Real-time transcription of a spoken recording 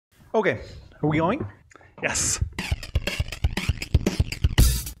Okay, are we going? Yes.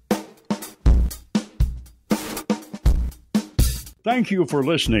 Thank you for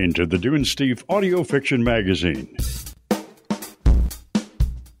listening to the Dunesteef Audio Fiction Magazine.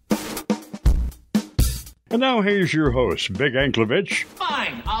 And now here's your host, Big Anklevich.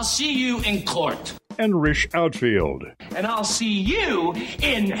 Fine, I'll see you in court. And Rish Outfield. And I'll see you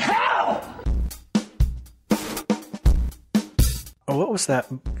in hell! Oh, what was that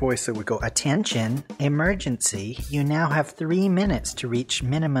voice that would go, attention, emergency, you now have 3 minutes to reach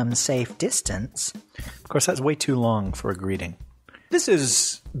minimum safe distance. Of course, that's way too long for a greeting. This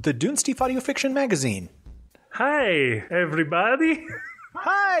is the Dunesteef Audio Fiction Magazine. Hi, everybody.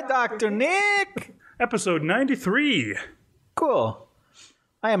 Hi, Dr. Nick. Episode 93. Cool.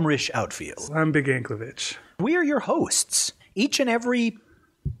 I am Rish Outfield. I'm Big Anklevich. We are your hosts each and every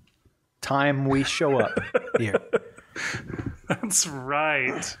time we show up here. That's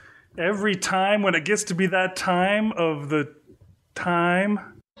right. Every time when it gets to be that time of the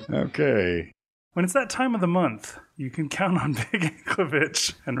time. Okay. When it's that time of the month, you can count on Big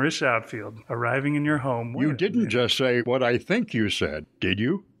Anklevich and Rish Outfield arriving in your home. You didn't just say what I think you said, did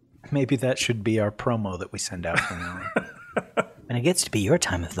you? Maybe that should be our promo that we send out from now on. When it gets to be your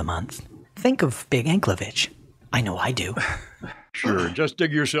time of the month, think of Big Anklevich. I know I do. Sure, just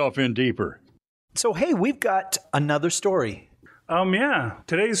dig yourself in deeper. So, hey, we've got another story. Yeah.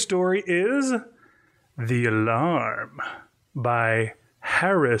 Today's story is The Alarm by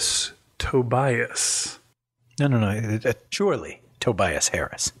Harris Tobias. No. Surely Tobias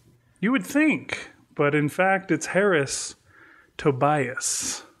Harris. You would think, but in fact, it's Harris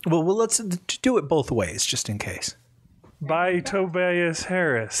Tobias. Well, let's do it both ways, just in case. By Tobias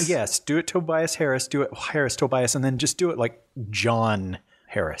Harris. Yes, do it Tobias Harris, do it Harris Tobias, and then just do it like John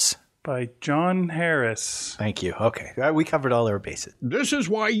Harris. By John Harris. Thank you. Okay, we covered all our bases. This is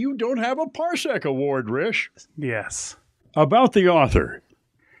why you don't have a Parsec Award, Rish. Yes. About the author.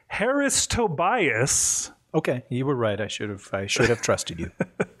 Harris Tobias. Okay, you were right. I should have trusted you.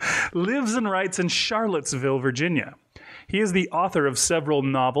 Lives and writes in Charlottesville, Virginia. He is the author of several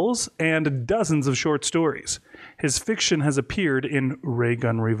novels and dozens of short stories. His fiction has appeared in Ray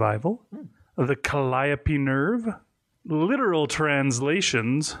Gun Revival, The Calliope Nerve, Literal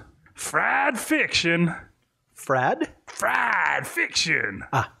Translations, Fried Fiction. Fried Fiction.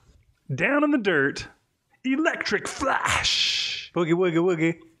 Down in the Dirt, Electric Flash. Boogie, woogie,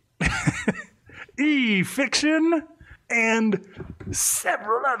 woogie. E-Fiction, and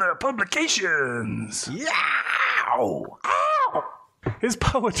several other publications. Yow! Ow! His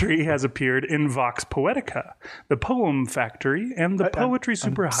poetry has appeared in Vox Poetica, The Poem Factory, and The Poetry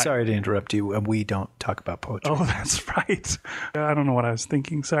Super High. Sorry to interrupt you. We don't talk about poetry. Oh, that's right. I don't know what I was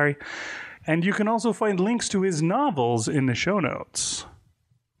thinking. Sorry. And you can also find links to his novels in the show notes.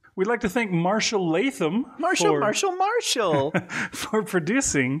 We'd like to thank Marshal Latham Marshall for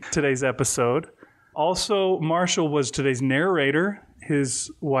producing today's episode. Also, Marshall was today's narrator.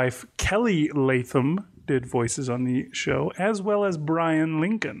 His wife, Kelley Latham, did voices on the show, as well as Bryan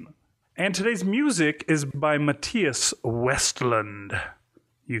Lincoln. And today's music is by Matthias Westland.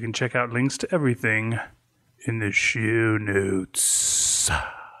 You can check out links to everything in the show notes.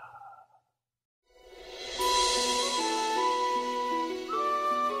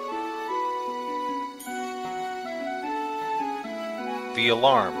 The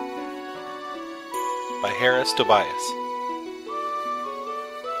Alarm by Harris Tobias.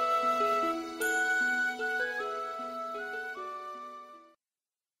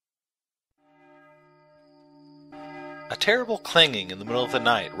 A terrible clanging in the middle of the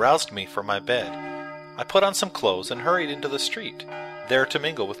night roused me from my bed. I put on some clothes and hurried into the street, there to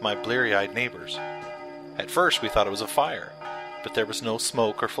mingle with my bleary-eyed neighbors. At first we thought it was a fire, but there was no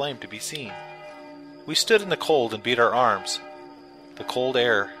smoke or flame to be seen. We stood in the cold and beat our arms. The cold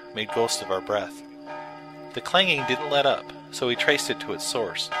air made ghosts of our breath. The clanging didn't let up, so we traced it to its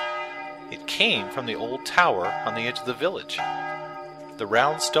source. It came from the old tower on the edge of the village. The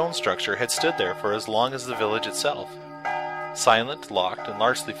round stone structure had stood there for as long as the village itself. Silent, locked, and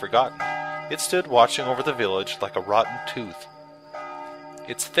largely forgotten, it stood watching over the village like a rotten tooth.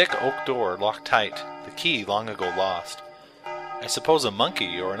 Its thick oak door locked tight, the key long ago lost. I suppose a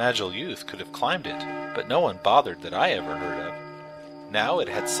monkey or an agile youth could have climbed it, but no one bothered that I ever heard of. Now it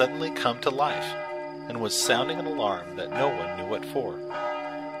had suddenly come to life, and was sounding an alarm that no one knew what for.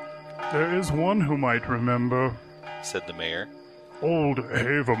 There is one who might remember, said the mayor. Old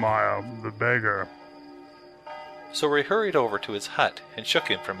Havermayer, the beggar. So we hurried over to his hut and shook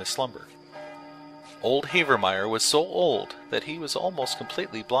him from his slumber. Old Havermayer was so old that he was almost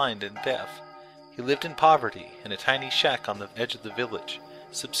completely blind and deaf. He lived in poverty in a tiny shack on the edge of the village,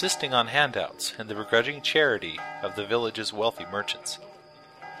 subsisting on handouts and the begrudging charity of the village's wealthy merchants.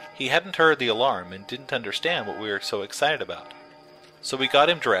 He hadn't heard the alarm and didn't understand what we were so excited about. So we got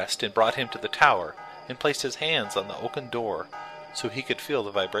him dressed and brought him to the tower and placed his hands on the oaken door so he could feel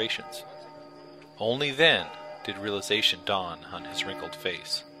the vibrations. Only then did realization dawn on his wrinkled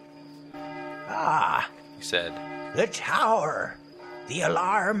face. "Ah," He said, "the tower. The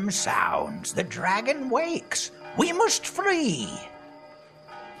alarm sounds. The dragon wakes. We must flee."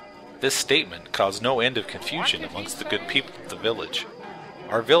 This statement caused no end of confusion amongst the good people of the village.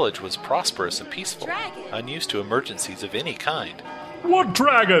 Our village was prosperous and peaceful, unused to emergencies of any kind. What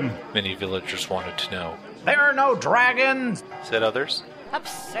dragon? Many villagers wanted to know. "There are no dragons," Said others,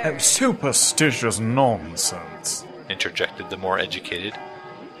 Superstitious nonsense. interjected the more educated.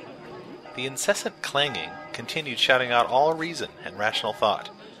 The incessant clanging continued shouting out all reason and rational thought,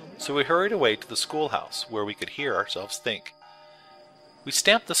 so we hurried away to the schoolhouse where we could hear ourselves think. We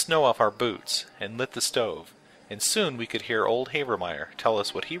stamped the snow off our boots and lit the stove, and soon we could hear old Havermayer tell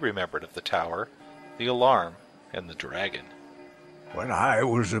us what he remembered of the tower, the alarm, and the dragon. "When I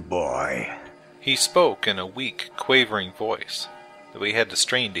was a boy." He spoke in a weak, quavering voice that we had to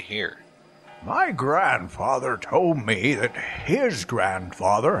strain to hear. "My grandfather told me that his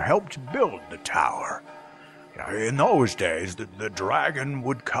grandfather helped build the tower. In those days, the dragon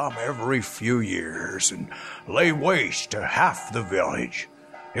would come every few years and lay waste to half the village.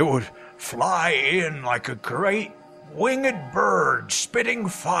 It would fly in like a great winged bird, spitting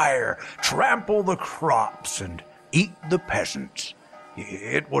fire, trample the crops, and eat the peasants.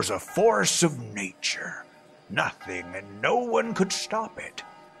 It was a force of nature. Nothing and no one could stop it.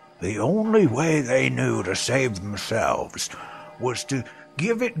 The only way they knew to save themselves was to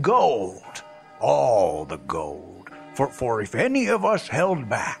give it gold, all the gold. For if any of us held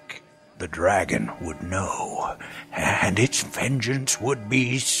back, the dragon would know, and its vengeance would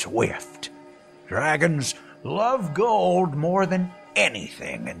be swift. Dragons love gold more than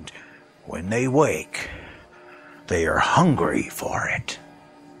anything, and when they wake, they are hungry for it."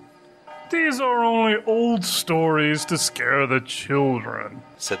 These are only old stories to scare the children,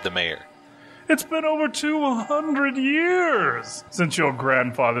 said the mayor. It's been over 200 years since your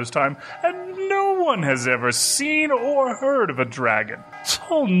grandfather's time, and no one has ever seen or heard of a dragon. It's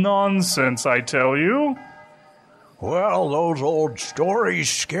all nonsense, I tell you. "Well, those old stories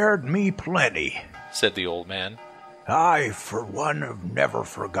scared me plenty," said the old man. "I, for one, have never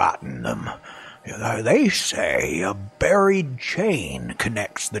forgotten them. They say a buried chain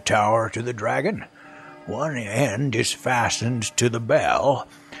connects the tower to the dragon. One end is fastened to the bell,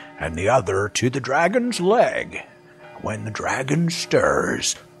 and the other to the dragon's leg. When the dragon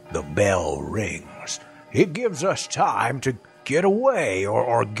stirs, the bell rings. It gives us time to get away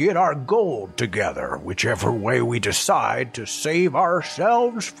or get our gold together, whichever way we decide to save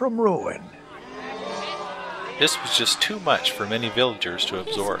ourselves from ruin." This was just too much for many villagers to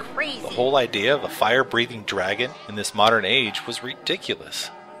absorb. The whole idea of a fire-breathing dragon in this modern age was ridiculous.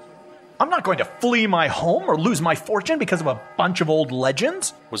 I'm not going to flee my home or lose my fortune because of a bunch of old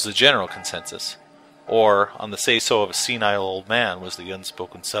legends, was the general consensus. Or, on the say-so of a senile old man, was the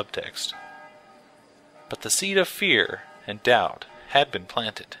unspoken subtext. But the seed of fear and doubt had been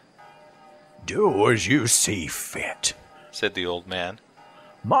planted. "Do as you see fit," said the old man.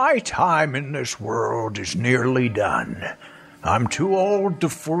 "My time in this world is nearly done. I'm too old to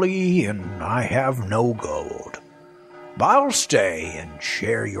flee, and I have no gold. I'll stay and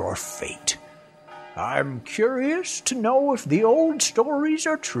share your fate. I'm curious to know if the old stories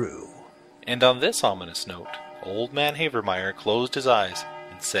are true." And on this ominous note, old man Havermayer closed his eyes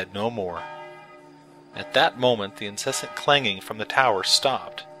and said no more. At that moment the incessant clanging from the tower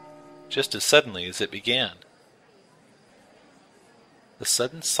stopped, just as suddenly as it began. The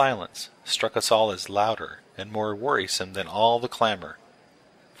sudden silence struck us all as louder and more worrisome than all the clamor,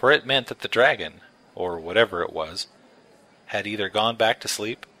 for it meant that the dragon, or whatever it was, had either gone back to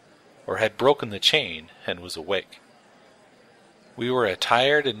sleep or had broken the chain and was awake. We were a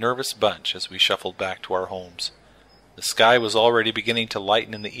tired and nervous bunch as we shuffled back to our homes. The sky was already beginning to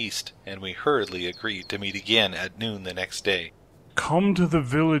lighten in the east, and we hurriedly agreed to meet again at noon the next day. Come to the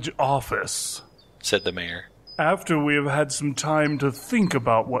village office, said the mayor, after we have had some time to think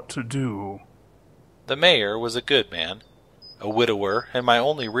about what to do. The mayor was a good man, a widower and my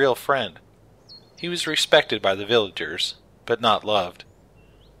only real friend. He was respected by the villagers, but not loved.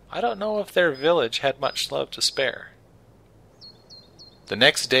 I don't know if their village had much love to spare. The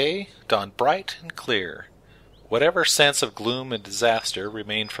next day dawned bright and clear. Whatever sense of gloom and disaster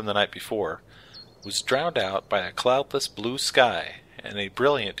remained from the night before was drowned out by a cloudless blue sky and a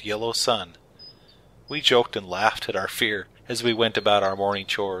brilliant yellow sun. We joked and laughed at our fear as we went about our morning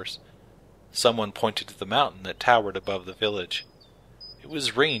chores. Someone pointed to the mountain that towered above the village. It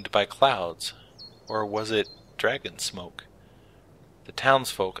was ringed by clouds, or was it dragon smoke? The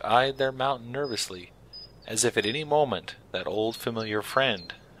townsfolk eyed their mountain nervously, as if at any moment that old familiar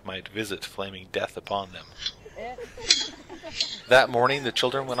friend might visit flaming death upon them. That morning the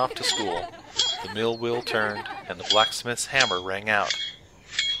children went off to school. The mill wheel turned, and the blacksmith's hammer rang out.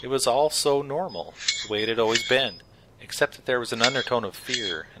 It was all so normal, the way it had always been, except that there was an undertone of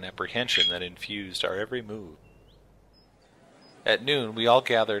fear and apprehension that infused our every move. At noon we all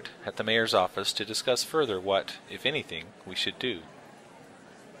gathered at the mayor's office to discuss further what, if anything, we should do.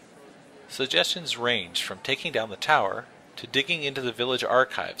 Suggestions ranged from taking down the tower to digging into the village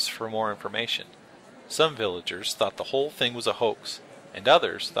archives for more information. Some villagers thought the whole thing was a hoax, and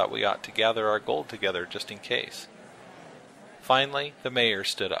others thought we ought to gather our gold together just in case. Finally, the mayor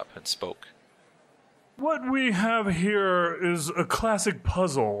stood up and spoke. "What we have here is a classic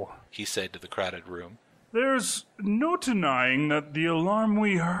puzzle," he said to the crowded room. "There's no denying that the alarm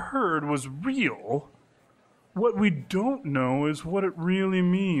we heard was real. What we don't know is what it really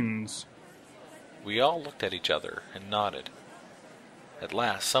means." We all looked at each other and nodded. At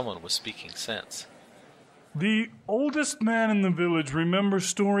last someone was speaking sense. "The oldest man in the village remembers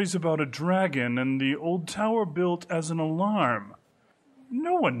stories about a dragon and the old tower built as an alarm.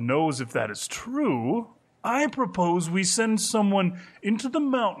 No one knows if that is true. I propose we send someone into the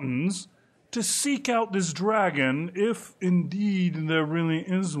mountains to seek out this dragon, if indeed there really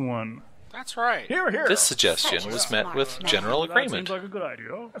is one." That's right. Hear, hear. This suggestion was met with general That agreement, seems like a good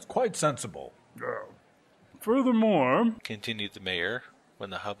idea. That's quite sensible. Furthermore, continued the mayor when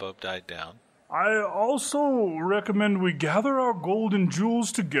the hubbub died down. I also recommend we gather our gold and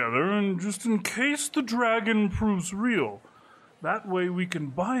jewels together, and just in case the dragon proves real. That way we can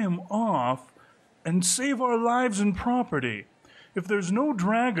buy him off and save our lives and property. If there's no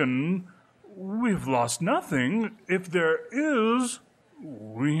dragon, we've lost nothing. If there is,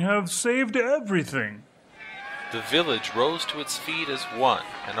 we have saved everything. The village rose to its feet as one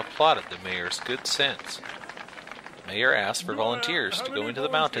and applauded the mayor's good sense. The mayor asked for volunteers to go into the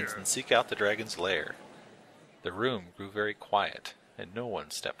mountains and seek out the dragon's lair. The room grew very quiet, and no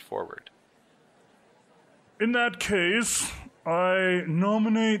one stepped forward. "In that case, I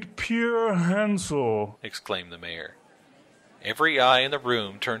nominate Pierre Hansel," exclaimed the mayor. Every eye in the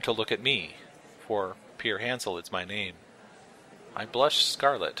room turned to look at me, for Pierre Hansel is my name. I blushed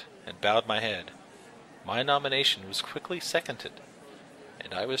scarlet and bowed my head. My nomination was quickly seconded,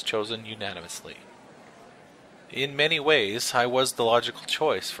 and I was chosen unanimously. In many ways, I was the logical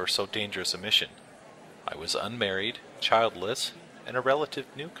choice for so dangerous a mission. I was unmarried, childless, and a relative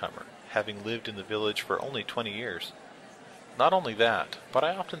newcomer, having lived in the village for only 20 years. Not only that, but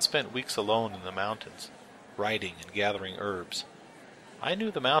I often spent weeks alone in the mountains, riding and gathering herbs. I knew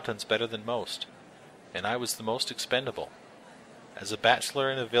the mountains better than most, and I was the most expendable. As a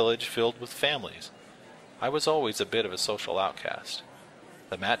bachelor in a village filled with families, I was always a bit of a social outcast.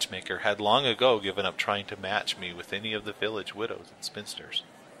 The matchmaker had long ago given up trying to match me with any of the village widows and spinsters.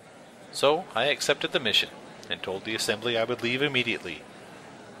 So I accepted the mission, and told the assembly I would leave immediately.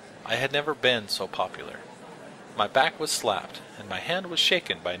 I had never been so popular. My back was slapped, and my hand was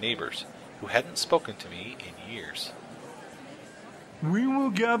shaken by neighbors who hadn't spoken to me in years. "We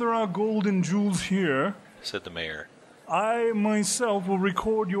will gather our gold and jewels here. Said the mayor. I myself will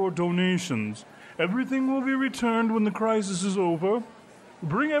record your donations. Everything will be returned when the crisis is over.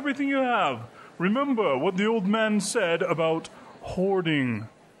 Bring everything you have. Remember what the old man said about hoarding."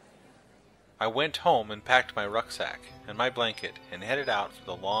 I went home and packed my rucksack and my blanket and headed out for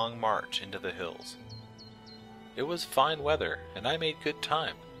the long march into the hills. It was fine weather, and I made good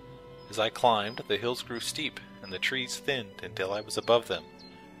time. As I climbed, the hills grew steep, and the trees thinned until I was above them.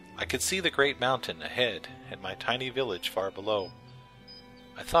 I could see the great mountain ahead and my tiny village far below.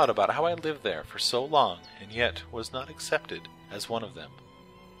 I thought about how I lived there for so long and yet was not accepted as one of them.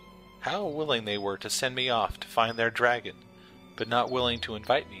 How willing they were to send me off to find their dragon, but not willing to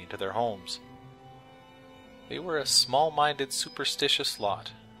invite me into their homes. They were a small-minded, superstitious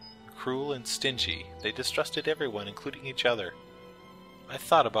lot. Cruel and stingy, they distrusted everyone, including each other. I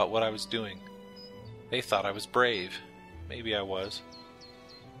thought about what I was doing. They thought I was brave. Maybe I was.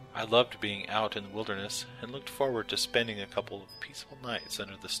 I loved being out in the wilderness and looked forward to spending a couple of peaceful nights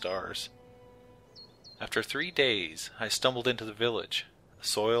under the stars. After 3 days, I stumbled into the village, a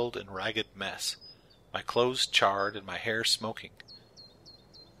soiled and ragged mess, my clothes charred and my hair smoking.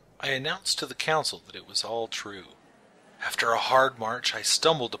 I announced to the council that it was all true. After a hard march, I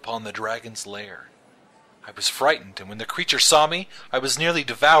stumbled upon the dragon's lair. I was frightened, and when the creature saw me, I was nearly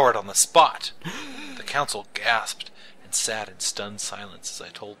devoured on the spot. The council gasped and and sat in stunned silence as I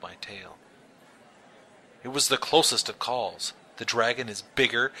told my tale. It was the closest of calls. The dragon is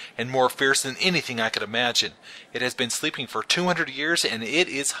bigger and more fierce than anything I could imagine. It has been sleeping for 200 years, and it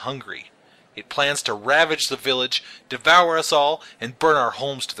is hungry. It plans to ravage the village, devour us all, and burn our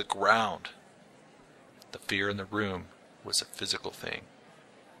homes to the ground. The fear in the room was a physical thing.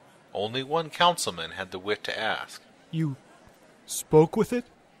 Only one councilman had the wit to ask. You spoke with it?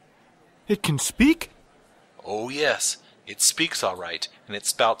 It can speak? Oh yes, it speaks all right, and it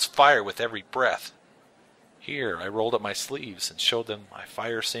spouts fire with every breath. Here, I rolled up my sleeves and showed them my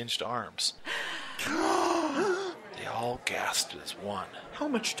fire-singed arms. They all gasped as one. How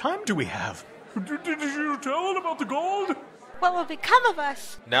much time do we have? Did you tell it about the gold? What will become of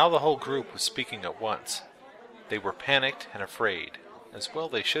us? Now the whole group was speaking at once. They were panicked and afraid, as well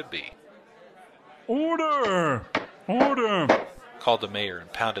they should be. Order! Order! Called the mayor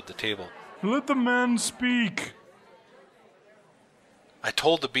and pounded the table. Let the man speak. I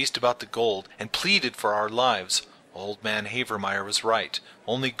told the beast about the gold and pleaded for our lives. Old man Havermayer was right.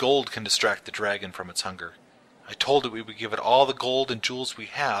 Only gold can distract the dragon from its hunger. I told it we would give it all the gold and jewels we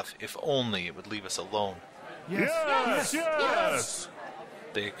have, if only it would leave us alone. Yes!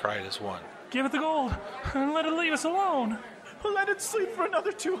 They cried as one. Give it the gold and let it leave us alone. Let it sleep for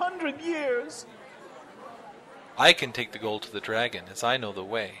another 200 years. I can take the gold to the dragon, as I know the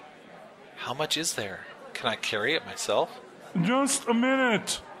way. How much is there? Can I carry it myself? Just a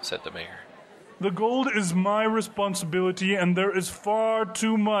minute, said the mayor. The gold is my responsibility, and there is far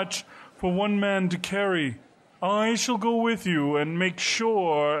too much for one man to carry. I shall go with you and make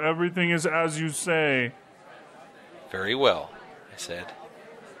sure everything is as you say. Very well, I said.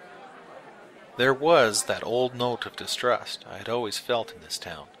 There was that old note of distrust I had always felt in this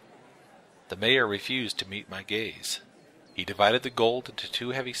town. The mayor refused to meet my gaze. He divided the gold into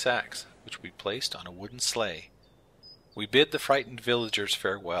 2 heavy sacks, which we placed on a wooden sleigh. We bid the frightened villagers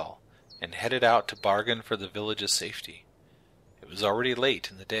farewell, and headed out to bargain for the village's safety. It was already late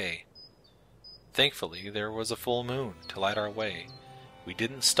in the day. Thankfully, there was a full moon to light our way. We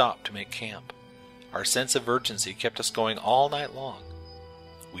didn't stop to make camp. Our sense of urgency kept us going all night long.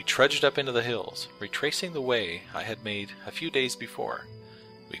 We trudged up into the hills, retracing the way I had made a few days before.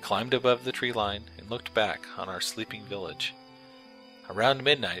 We climbed above the tree line and looked back on our sleeping village. Around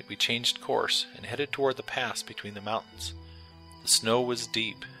midnight, we changed course and headed toward the pass between the mountains. The snow was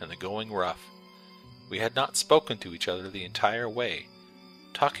deep and the going rough. We had not spoken to each other the entire way.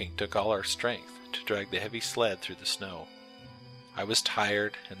 Talking took all our strength to drag the heavy sled through the snow. I was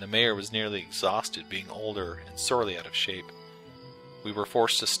tired, and the mayor was nearly exhausted, being older and sorely out of shape. We were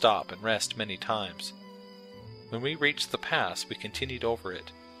forced to stop and rest many times. When we reached the pass, we continued over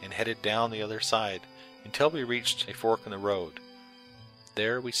it and headed down the other side until we reached a fork in the road.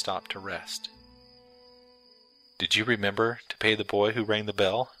 There we stopped to rest. Did you remember to pay the boy who rang the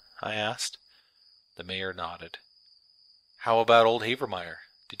bell? I asked. The mayor nodded. How about old Havermayer?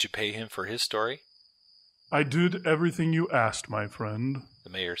 Did you pay him for his story? I did everything you asked, my friend, the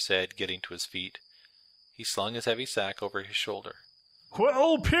mayor said, getting to his feet. He slung his heavy sack over his shoulder.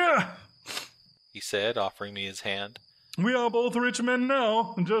 Well, Pierre, he said, offering me his hand. We are both rich men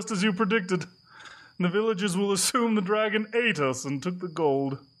now, just as you predicted. The villagers will assume the dragon ate us and took the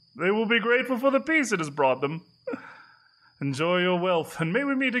gold. They will be grateful for the peace it has brought them. Enjoy your wealth, and may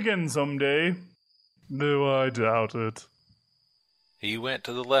we meet again someday. Though I doubt it. He went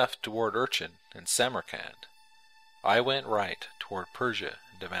to the left toward Urchin and Samarkand. I went right toward Persia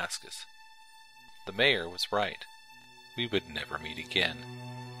and Damascus. The mayor was right. We would never meet again.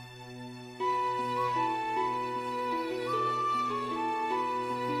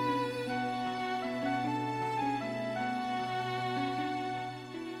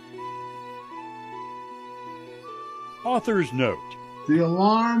 Author's note. The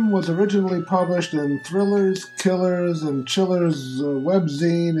Alarm was originally published in Thrillers, Killers, and Chillers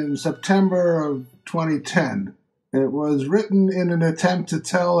webzine in September of 2010. It was written in an attempt to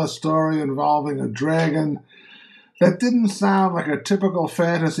tell a story involving a dragon that didn't sound like a typical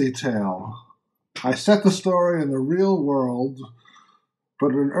fantasy tale. I set the story in the real world, but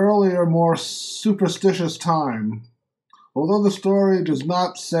at an earlier, more superstitious time. Although the story does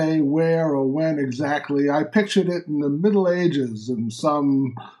not say where or when exactly, I pictured it in the Middle Ages in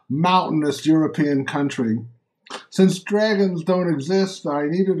some mountainous European country. Since dragons don't exist, I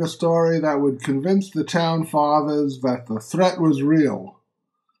needed a story that would convince the town fathers that the threat was real.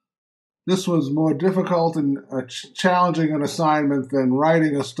 This was more difficult and challenging an assignment than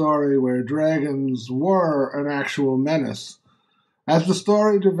writing a story where dragons were an actual menace. As the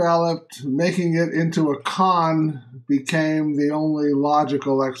story developed, making it into a con became the only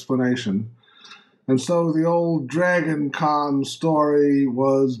logical explanation. And so the old Dragon Con story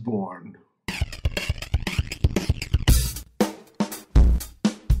was born.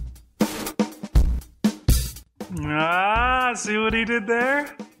 Ah, see what he did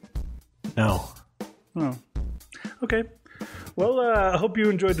there? No. Oh. Okay. Well, I hope you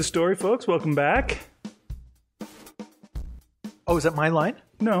enjoyed the story, folks. Welcome back. Oh, is that my line?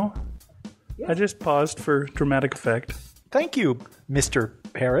 No. I just paused for dramatic effect. Thank you, Mr.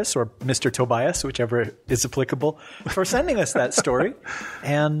 Harris or Mr. Tobias, whichever is applicable, for sending us that story.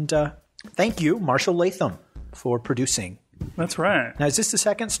 And thank you, Marshal Latham, for producing. That's right. Now, is this the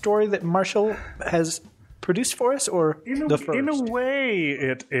second story that Marshal has produced for us, or the first? In a way,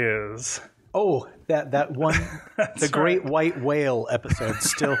 it is. Oh, that one, the Great White Whale episode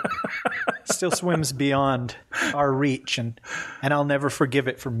still swims beyond our reach, and I'll never forgive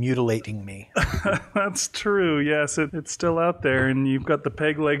it for mutilating me. That's true. Yes, it's still out there, and you've got the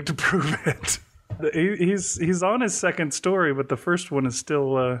peg leg to prove it. He's on his second story, but the first one is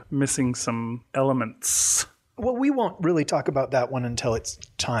still missing some elements. Well, we won't really talk about that one until it's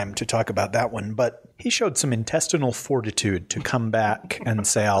time to talk about that one, but he showed some intestinal fortitude to come back and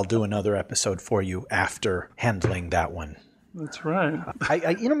say, I'll do another episode for you after handling that one. That's right.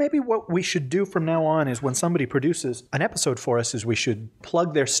 Maybe what we should do from now on is when somebody produces an episode for us is we should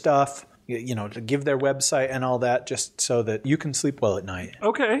plug their stuff, to give their website and all that, just so that you can sleep well at night.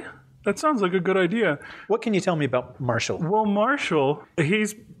 Okay. That sounds like a good idea. What can you tell me about Marshal? Well, Marshal,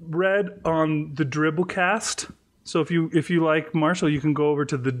 he's read on the Dribblecast. So if you like Marshal, you can go over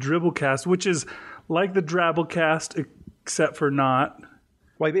to the Dribblecast, which is like the Drabblecast, except for not.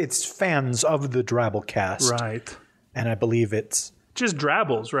 Well, it's fans of the Drabblecast. Right. And I believe it's just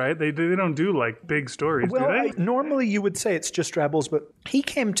Drabbles, right? They don't do like big stories, do they? Normally you would say it's just Drabbles, but he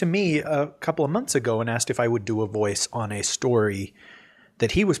came to me a couple of months ago and asked if I would do a voice on a story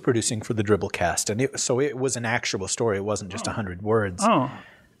that he was producing for the Dribblecast. And so it was an actual story. It wasn't just 100 words. Oh.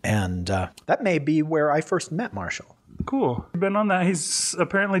 And that may be where I first met Marshal. Cool. Been on that. He's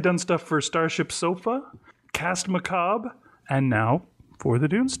apparently done stuff for Starship Sofa, Cast Macabre, and now for the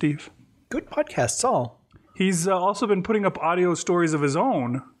Dunesteef. Good podcasts all. He's also been putting up audio stories of his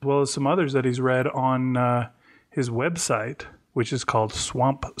own, as well as some others that he's read on his website, which is called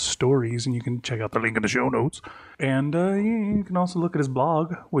Swamp Stories, and you can check out the link in the show notes. And you can also look at his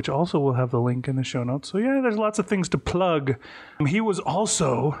blog, which also will have the link in the show notes. So yeah, there's lots of things to plug. He was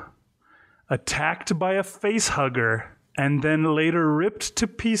also attacked by a facehugger and then later ripped to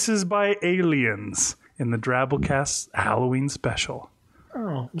pieces by aliens in the Drabblecast's Halloween special.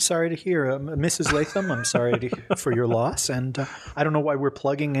 Oh, I'm sorry to hear. Mrs. Latham, I'm sorry for your loss, and I don't know why we're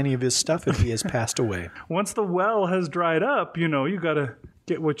plugging any of his stuff if he has passed away. Once the well has dried up, you got to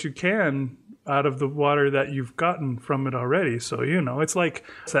get what you can out of the water that you've gotten from it already. So, it's like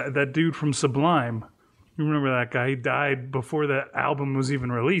that dude from Sublime. You remember that guy? He died before that album was even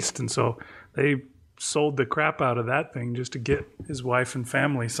released, and so they sold the crap out of that thing just to get his wife and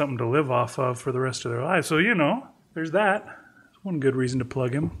family something to live off of for the rest of their lives. So, there's that. One good reason to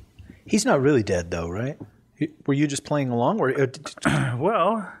plug him. He's not really dead, though, right? Were you just playing along?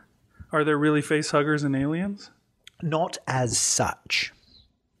 Well, are there really face huggers and aliens? Not as such.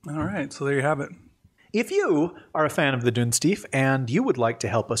 All right, so there you have it. If you are a fan of the Dunesteef and you would like to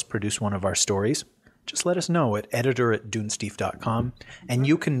help us produce one of our stories, just let us know at editor@dunesteef.com, and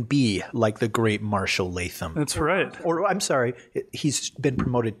you can be like the great Marshal Latham. That's right. Or, I'm sorry, he's been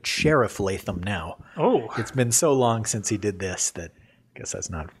promoted Sheriff Latham now. Oh. It's been so long since he did this that I guess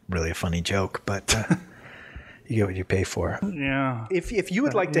that's not really a funny joke, but you get what you pay for. Yeah. If you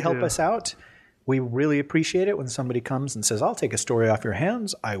would like to help us out, we really appreciate it when somebody comes and says, I'll take a story off your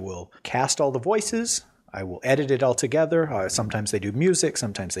hands. I will cast all the voices. I will edit it all together. Sometimes they do music.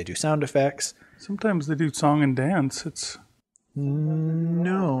 Sometimes they do sound effects. Sometimes they do song and dance.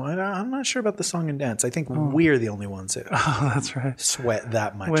 No, I'm not sure about the song and dance. I think we're the only ones that that's right. Sweat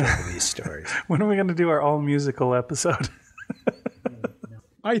that much over these stories. When are we going to do our all-musical episode?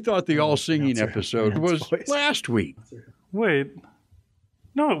 I thought the all-singing episode was last week. Wait.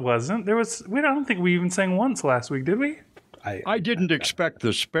 No, it wasn't. I don't think we even sang once last week, did we? I didn't expect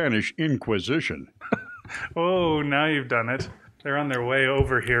the Spanish Inquisition. Oh, now you've done it. They're on their way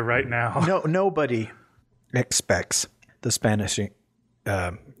over here right now. No, nobody expects the Spanish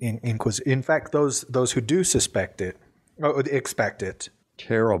Inquisition. In fact, those who do expect it.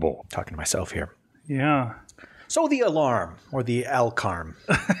 Terrible. Talking to myself here. Yeah. So the alarm, or the Alcarm.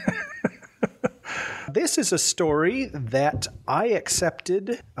 This is a story that I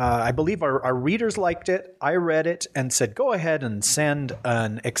accepted. I believe our readers liked it. I read it and said, go ahead and send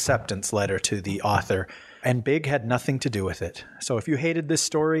an acceptance letter to the author. And Big had nothing to do with it. So if you hated this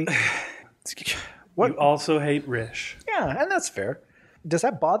story, You also hate Rish. Yeah, and that's fair. Does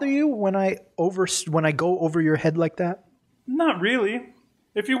that bother you when I go over your head like that? Not really.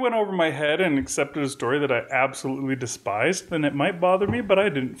 If you went over my head and accepted a story that I absolutely despised, then it might bother me, but I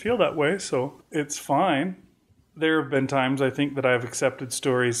didn't feel that way, so it's fine. There have been times, I think, that I've accepted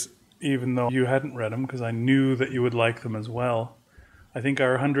stories even though you hadn't read them, because I knew that you would like them as well. I think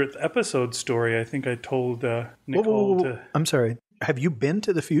our 100th episode story, I think I told Nicole to... I'm sorry. Have you been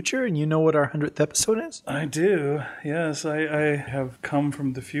to the future and you know what our 100th episode is? I do. Yes, I have come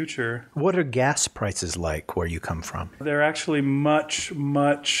from the future. What are gas prices like where you come from? They're actually much,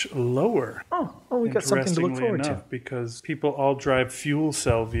 much lower. Oh, we got something to look forward to. Because people all drive fuel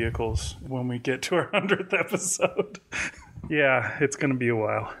cell vehicles when we get to our 100th episode. Yeah, it's going to be a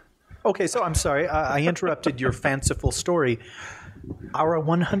while. Okay, so I'm sorry. I interrupted your fanciful story. Our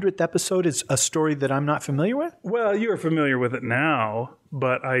 100th episode is a story that I'm not familiar with? Well, you're familiar with it now,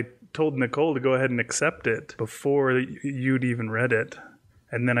 but I told Nicole to go ahead and accept it before you'd even read it.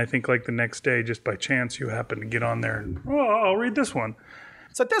 And then I think like the next day, just by chance, you happened to get on there and, I'll read this one.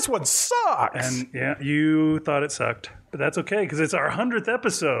 So this one sucks! And yeah, you thought it sucked. But that's okay, because it's our 100th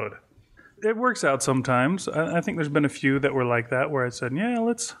episode. It works out sometimes. I think there's been a few that were like that where I said, yeah,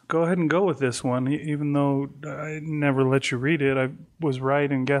 let's go ahead and go with this one. Even though I never let you read it, I was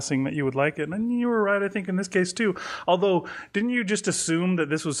right in guessing that you would like it. And you were right, I think, in this case, too. Although, didn't you just assume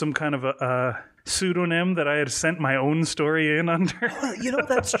that this was some kind of a pseudonym that I had sent my own story in under? Well,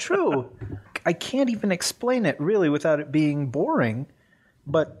 that's true. I can't even explain it, really, without it being boring.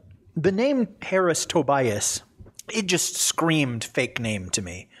 But the name Harris Tobias, it just screamed fake name to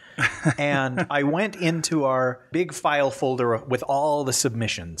me. And I went into our big file folder with all the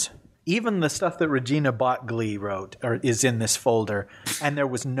submissions. Even the stuff that Regina Botgley wrote is in this folder. And there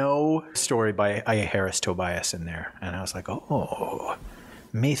was no story by Harris Tobias in there. And I was like,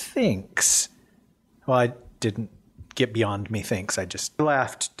 methinks. Well, I didn't get beyond methinks. I just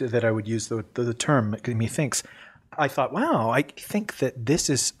laughed that I would use the term methinks. I thought, wow, I think that this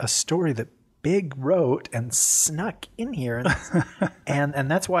is a story that Big wrote and snuck in here, and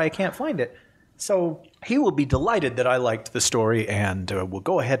that's why I can't find it. So he will be delighted that I liked the story, and will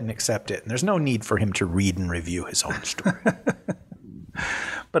go ahead and accept it. And there's no need for him to read and review his own story.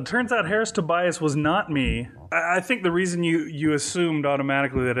 But it turns out Harris Tobias was not me. I think the reason you assumed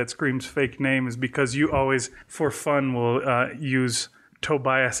automatically that it screams fake name is because you always, for fun, will use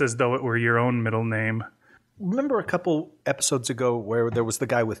Tobias as though it were your own middle name. Remember a couple episodes ago where there was the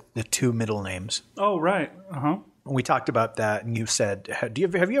guy with the two middle names? Oh, right. Uh-huh. We talked about that, and you said, have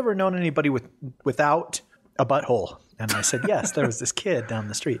you ever known anybody without a butthole? And I said, yes, there was this kid down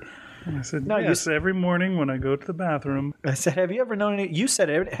the street. And I said, yes, every morning when I go to the bathroom. I said, have you ever known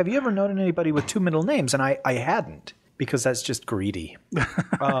anybody with two middle names? And I hadn't, because that's just greedy.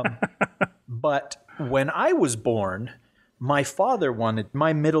 But when I was born, my father wanted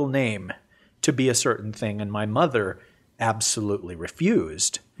my middle name to be a certain thing, and my mother absolutely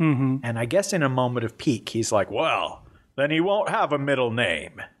refused. Mm-hmm. And I guess in a moment of pique, he's like, well, then he won't have a middle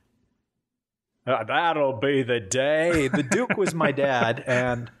name. That'll be the day. The Duke was my dad,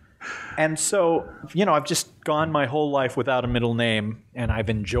 and so, I've just gone my whole life without a middle name, and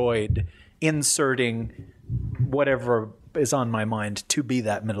I've enjoyed inserting whatever is on my mind to be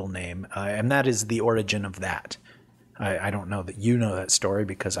that middle name, and that is the origin of that. I don't know that you know that story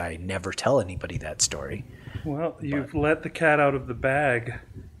because I never tell anybody that story. Well, you've let the cat out of the bag,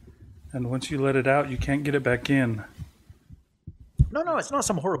 and once you let it out, you can't get it back in. No, it's not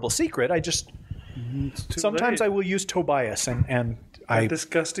some horrible secret. I just sometimes late. I will use Tobias, and that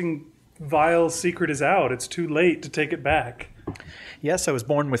disgusting, vile secret is out. It's too late to take it back. Yes, I was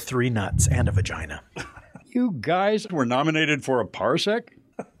born with 3 nuts and a vagina. You guys were nominated for a parsec?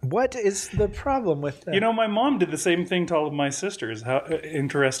 What is the problem with that? My mom did the same thing to all of my sisters,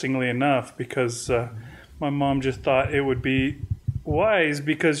 interestingly enough, because my mom just thought it would be wise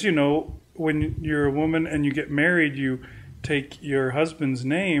because, when you're a woman and you get married, you take your husband's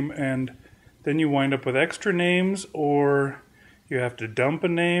name and then you wind up with extra names, or you have to dump a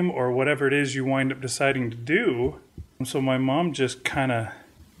name, or whatever it is you wind up deciding to do. So my mom just kind of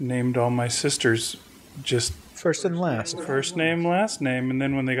named all my sisters just first and last. First name, last name. And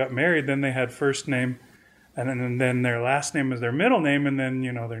then when they got married, then they had first name, and then their last name is their middle name, and then,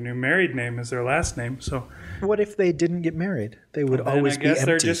 their new married name is their last name. So what if they didn't get married? They would always be empty. I guess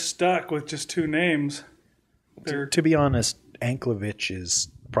they're just stuck with just 2 names. To be honest, Anklevich is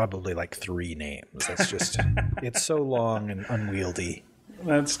probably like 3 names. That's just, it's so long and unwieldy.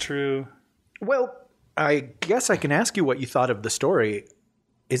 That's true. Well, I guess I can ask you what you thought of the story.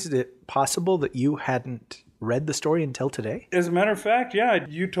 Is it possible that you hadn't read the story until today? As a matter of fact, yeah.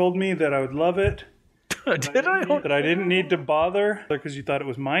 You told me that I would love it, Did I? That I didn't need to bother because you thought it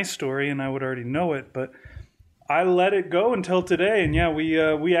was my story and I would already know it, but I let it go until today. And yeah,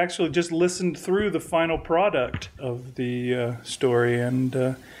 we actually just listened through the final product of the story, and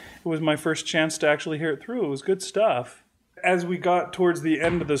it was my first chance to actually hear it through. It was good stuff. As we got towards the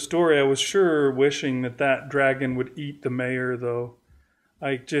end of the story, I was sure wishing that dragon would eat the mayor, though.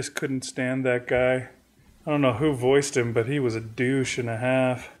 I just couldn't stand that guy. I don't know who voiced him, but he was a douche and a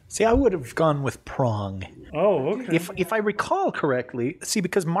half. See, I would have gone with Prong. Oh, okay. If I recall correctly,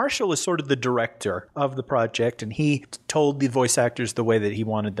 because Marshall is sort of the director of the project, and he told the voice actors the way that he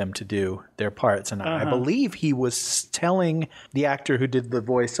wanted them to do their parts. And I believe he was telling the actor who did the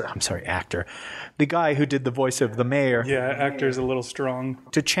voice, the guy who did the voice of the mayor. Yeah, actor's a little strong.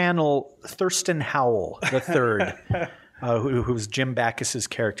 To channel Thurston Howell III, who's Jim Backus's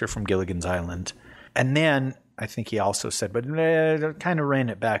character from Gilligan's Island. And then I think he also said, but kind of rein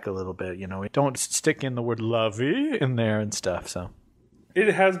it back a little bit, don't stick in the word lovey in there and stuff. So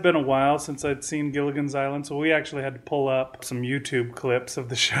it has been a while since I'd seen Gilligan's Island, so we actually had to pull up some YouTube clips of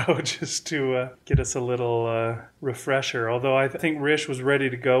the show just to get us a little refresher. Although I think Rish was ready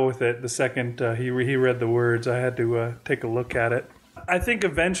to go with it the second he read the words. I had to take a look at it. I think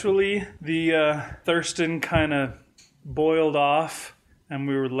eventually the Thurston kind of boiled off, and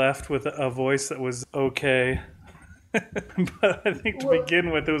we were left with a voice that was okay. But I think to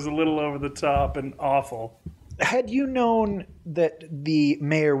begin with, it was a little over the top and awful. Had you known that the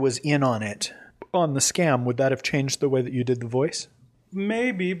mayor was in on it, on the scam, would that have changed the way that you did the voice?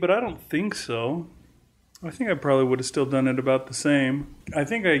 Maybe, but I don't think so. I think I probably would have still done it about the same. I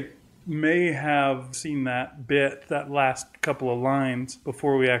think I may have seen that bit, that last couple of lines,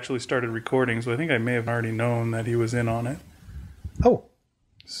 before we actually started recording, so I think I may have already known that he was in on it. Oh.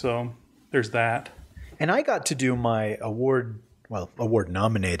 So there's that. And I got to do my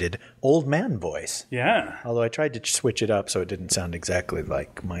award-nominated old man voice. Yeah. Although I tried to switch it up so it didn't sound exactly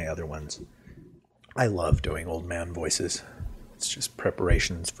like my other ones. I love doing old man voices. It's just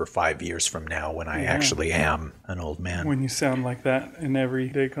preparations for 5 years from now when I actually am an old man. When you sound like that in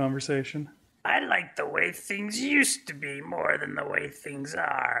everyday conversation. I like the way things used to be more than the way things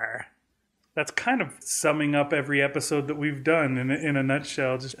are. That's kind of summing up every episode that we've done in a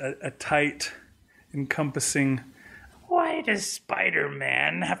nutshell. Just a tight, encompassing... Why does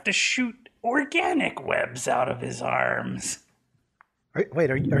Spider-Man have to shoot organic webs out of his arms? Wait,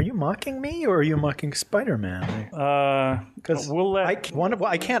 are you mocking me or are you mocking Spider-Man? Because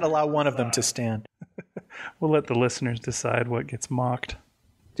I can't allow one of them to stand. We'll let the listeners decide what gets mocked.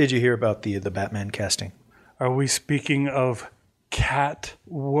 Did you hear about the Batman casting? Are we speaking of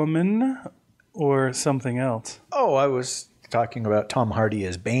Catwoman or something else? Oh, I was talking about Tom Hardy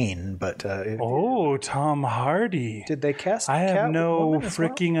as Bane, but... Tom Hardy. Did they cast I have no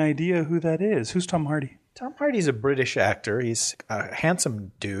freaking idea who that is. Who's Tom Hardy? Tom Hardy's a British actor. He's a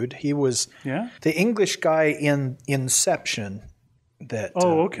handsome dude. He was the English guy in Inception that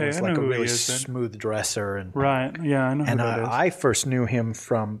was like a really smooth dresser. And, right, yeah, I know who that is. I first knew him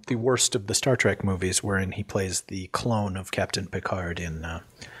from the worst of the Star Trek movies, wherein he plays the clone of Captain Picard in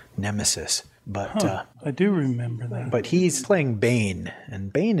Nemesis. But I do remember that. But he's playing Bane,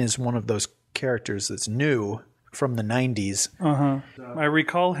 and Bane is one of those characters that's new from the 90s. I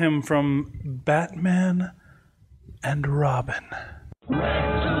recall him from Batman and Robin.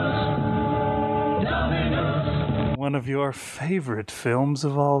 One of your favorite films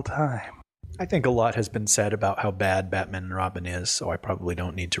of all time. I think a lot has been said about how bad Batman and Robin is, so I probably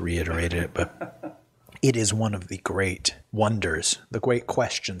don't need to reiterate it, but it is one of the great wonders, the great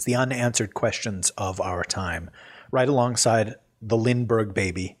questions, the unanswered questions of our time, right alongside the Lindbergh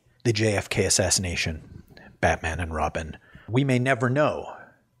baby, the JFK assassination, Batman and Robin. We may never know.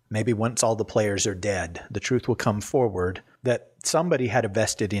 Maybe once all the players are dead, the truth will come forward that somebody had a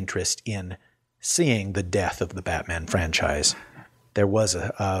vested interest in seeing the death of the Batman franchise. There was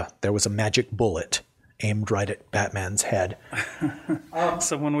a magic bullet aimed right at Batman's head.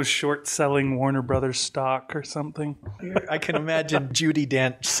 Someone was short-selling Warner Brothers stock or something. I can imagine Judi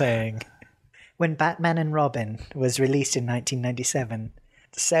Dench saying, "When Batman and Robin was released in 1997,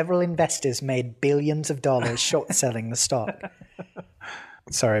 several investors made billions of dollars short-selling the stock."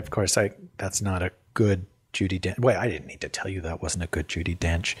 Sorry, of course, that's not a good Judi Dench. Wait, I didn't need to tell you that wasn't a good Judi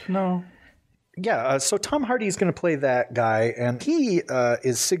Dench. No. Yeah, so Tom Hardy is going to play that guy, and he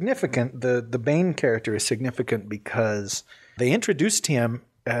is significant. The Bane character is significant because they introduced him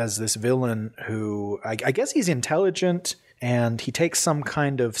as this villain who, I guess he's intelligent, and he takes some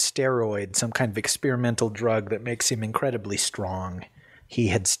kind of steroid, some kind of experimental drug that makes him incredibly strong. He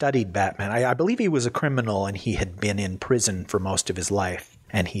had studied Batman. I believe he was a criminal, and he had been in prison for most of his life.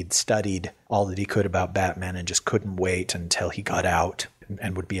 and he'd studied all that he could about Batman and just couldn't wait until he got out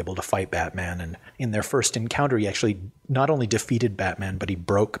and would be able to fight Batman. And in their first encounter, he actually not only defeated Batman, but he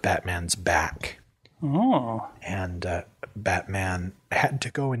broke Batman's back. Oh. And Batman had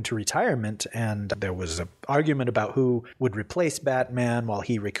to go into retirement, and there was an argument about who would replace Batman while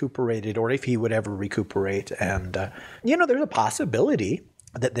he recuperated, or if he would ever recuperate. And, there's a possibility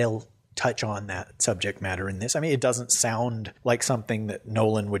that they'll touch on that subject matter in this. I mean, it doesn't sound like something that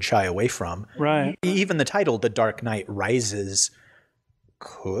Nolan would shy away from. Right. Even the title, The Dark Knight Rises,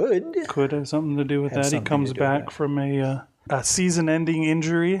 could have something to do with that. He comes back from a season-ending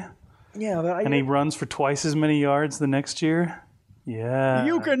injury. Yeah, but and he runs for twice as many yards the next year. Yeah.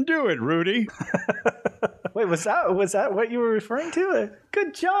 You can do it, Rudy. Wait, was that what you were referring to?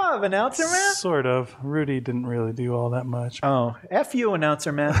 Good job, announcer man. Sort of. Rudy didn't really do all that much. Oh, F you,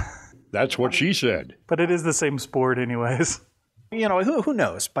 announcer man. That's what she said. But it is the same sport anyways. Who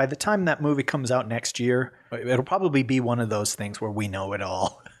knows? By the time that movie comes out next year, it'll probably be one of those things where we know it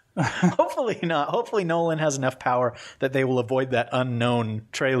all. Hopefully not. Hopefully Nolan has enough power that they will avoid that unknown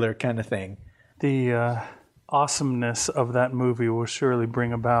trailer kind of thing. The awesomeness of that movie will surely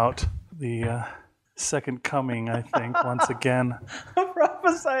bring about the second coming, I think, once again. A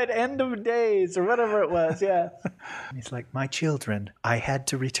prophesied end of days or whatever it was, yeah. He's like, my children, I had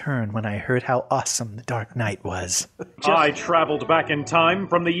to return when I heard how awesome The Dark Knight was. I traveled back in time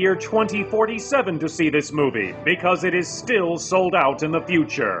from the year 2047 to see this movie because it is still sold out in the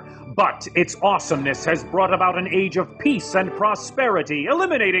future. But its awesomeness has brought about an age of peace and prosperity,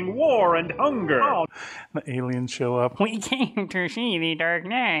 eliminating war and hunger. Oh, the aliens show up. We came to see the Dark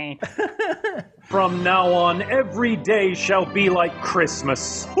Knight. From now on, every day shall be like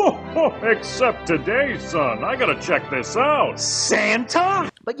Christmas. Except today, son. I gotta check this out. Santa?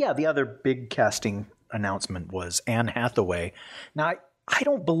 But yeah, the other big casting announcement was Anne Hathaway. Now, I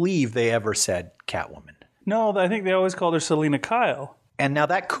don't believe they ever said Catwoman. No, I think they always called her Selina Kyle. And now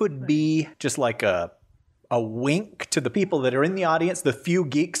that could be just like a wink to the people that are in the audience, the few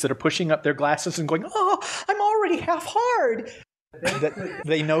geeks that are pushing up their glasses and going, oh, I'm already half hard. That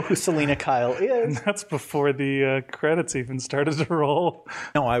they know who Selina Kyle is. And that's before the credits even started to roll.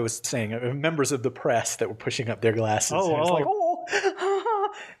 No, I was saying members of the press that were pushing up their glasses.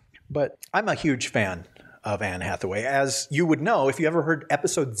 But I'm a huge fan of Anne Hathaway. As you would know, if you ever heard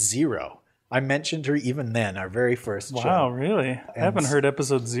episode 0, I mentioned her even then, our very first show. Wow, really? I haven't heard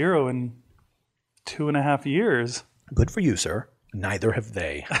episode 0 in 2.5 years. Good for you, sir. Neither have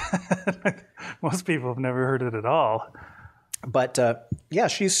they. Most people have never heard it at all. But yeah,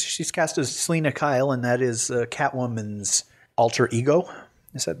 she's cast as Selina Kyle, and that is Catwoman's alter ego.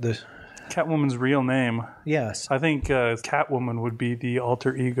 Is that the Catwoman's real name? Yes. I think Catwoman would be the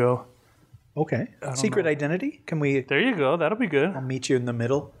alter ego. Okay. Secret identity? Can we? There you go. That'll be good. I'll meet you in the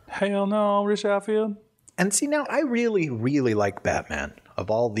middle. Hell no, Rish Outfield. And see, now I really, really like Batman.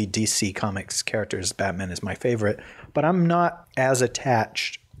 Of all the DC Comics characters, Batman is my favorite. But I'm not as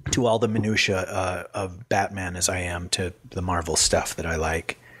attached to all the minutia of Batman as I am to the Marvel stuff that I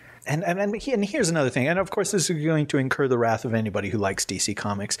like. And here's another thing. And of course, this is going to incur the wrath of anybody who likes DC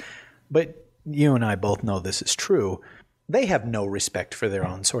Comics. But you and I both know this is true. They have no respect for their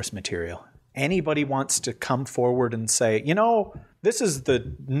own source material. Anybody wants to come forward and say, this is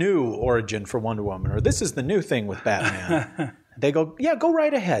the new origin for Wonder Woman, or this is the new thing with Batman. They go, yeah, go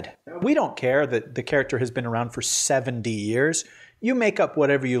right ahead. We don't care that the character has been around for 70 years. You make up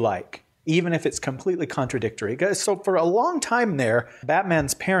whatever you like, even if it's completely contradictory. So for a long time there,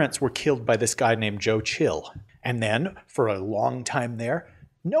 Batman's parents were killed by this guy named Joe Chill. And then for a long time there,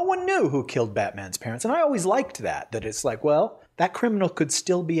 no one knew who killed Batman's parents. And I always liked that it's like, well, that criminal could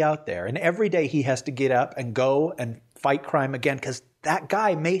still be out there. And every day he has to get up and go and fight crime again because that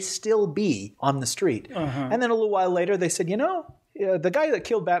guy may still be on the street. Uh-huh. And then a little while later, they said, the guy that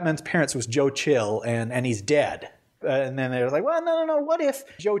killed Batman's parents was Joe Chill, and he's dead. And then they were like, well, no. What if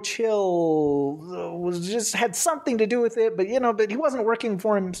Joe Chill had something to do with it, but he wasn't working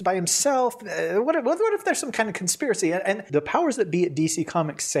for him by himself? What if there's some kind of conspiracy? And the powers that be at DC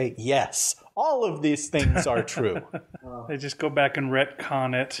Comics say, yes, all of these things are true. They just go back and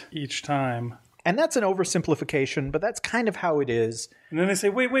retcon it each time. And that's an oversimplification, but that's kind of how it is. And then they say,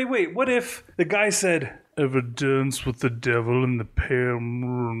 wait. What if the guy said, ever dance with the devil in the pale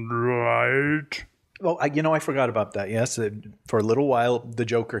moonlight? Well, I forgot about that. Yes, for a little while, the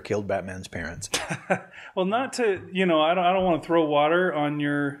Joker killed Batman's parents. Well, not to, I don't want to throw water on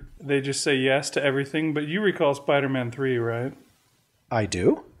they just say yes to everything, but you recall Spider-Man 3, right? I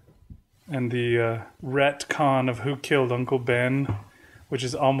do. And the retcon of who killed Uncle Ben, which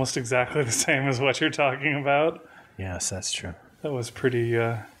is almost exactly the same as what you're talking about. Yes, that's true. That was pretty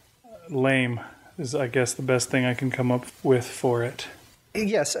lame, is I guess the best thing I can come up with for it.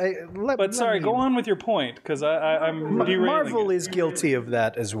 Yes, go on with your point, because I'm derailing. Marvel is guilty of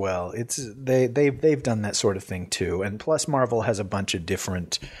that as well. They've done that sort of thing too, and plus Marvel has a bunch of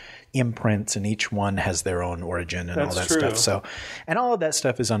different imprints, and each one has their own origin and all that stuff. So, and all of that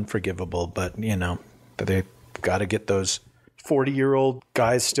stuff is unforgivable. But they've got to get those 40-year-old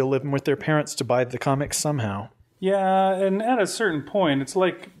guys still living with their parents to buy the comics somehow. Yeah, and at a certain point, it's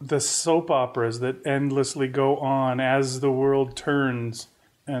like the soap operas that endlessly go on as the world turns,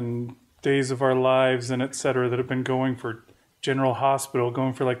 and Days of Our Lives and et cetera that have been going for General Hospital,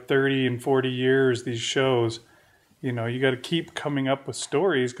 going for like 30 and 40 years, these shows. You got to keep coming up with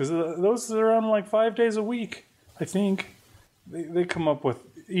stories, because those are on like 5 days a week, I think. They come up with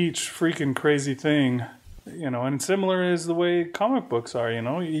each freaking crazy thing, and similar is the way comic books are,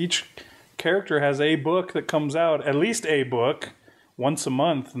 each character has a book that comes out, at least a book, once a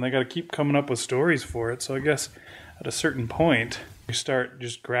month, and they got to keep coming up with stories for it. So I guess at a certain point, you start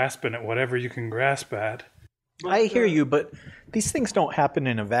just grasping at whatever you can grasp at. I hear you, but these things don't happen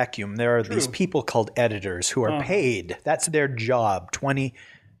in a vacuum. There are these people called editors who are paid. That's their job, 20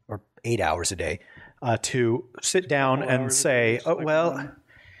 or 8 hours a day, to sit down and say,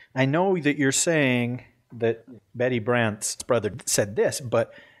 I know that you're saying that Betty Brant's brother said this,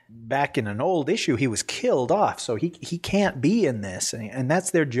 but back in an old issue, he was killed off, so he can't be in this, and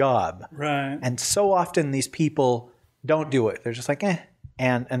that's their job. Right. And so often these people don't do it. They're just like,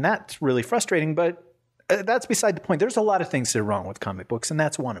 and that's really frustrating, but that's beside the point. There's a lot of things that are wrong with comic books, and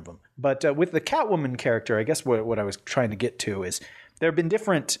that's one of them. But with the Catwoman character, I guess what I was trying to get to is there have been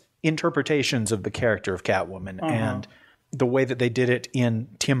different interpretations of the character of Catwoman, and the way that they did it in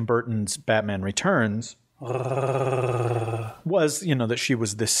Tim Burton's Batman Returns was, that she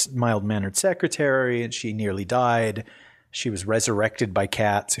was this mild-mannered secretary and she nearly died. She was resurrected by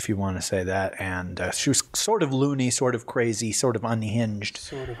cats, if you want to say that. And she was sort of loony, sort of crazy, sort of unhinged.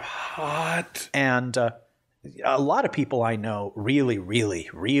 Sort of hot. And a lot of people I know really, really,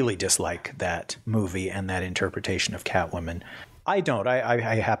 really dislike that movie and that interpretation of Catwoman. I don't.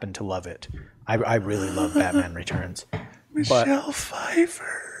 I happen to love it. I really love Batman Returns. Michelle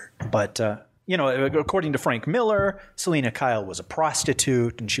Pfeiffer. But according to Frank Miller, Selena Kyle was a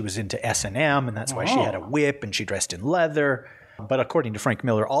prostitute and she was into S&M, and that's why she had a whip and she dressed in leather. But according to Frank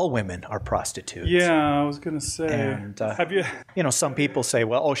Miller, all women are prostitutes. Yeah, I was going to say. And, have you? Some people say,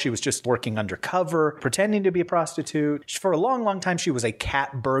 she was just working undercover, pretending to be a prostitute. For a long, long time, she was a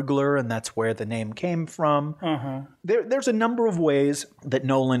cat burglar, and that's where the name came from. There's a number of ways that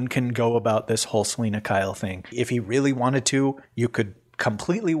Nolan can go about this whole Selena Kyle thing. If he really wanted to, you could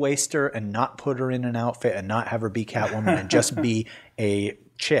completely waste her and not put her in an outfit and not have her be Catwoman and just be a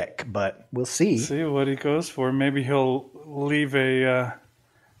chick, but we'll see. See what he goes for. Maybe he'll leave a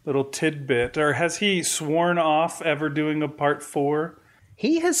little tidbit. Or has he sworn off ever doing a part 4?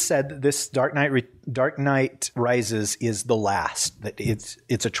 He has said that this Dark Knight Rises is the last. That it's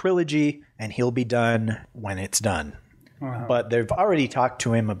a trilogy and he'll be done when it's done. But they've already talked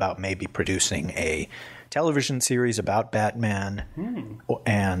to him about maybe producing a television series about Batman,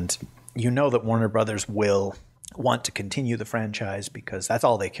 and that Warner Brothers will want to continue the franchise because that's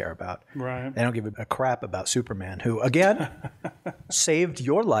all they care about. Right. They don't give a crap about Superman, who, again, saved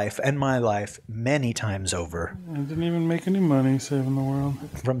your life and my life many times over. I didn't even make any money saving the world.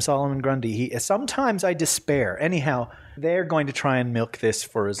 From Solomon Grundy. Sometimes I despair. Anyhow, they're going to try and milk this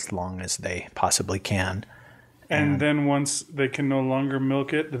for as long as they possibly can. And then once they can no longer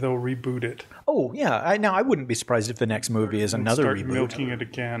milk it, they'll reboot it. Oh, yeah. I wouldn't be surprised if the next movie is another reboot. Milking it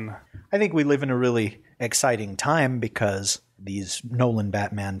again. I think we live in a really exciting time because these Nolan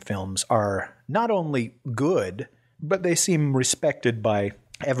Batman films are not only good, but they seem respected by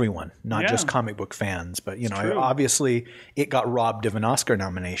everyone, not just comic book fans. But, obviously it got robbed of an Oscar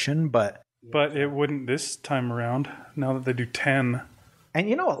nomination, but it wouldn't this time around, now that they do 10. And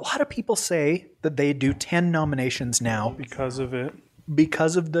a lot of people say that they do 10 nominations now. Because of it.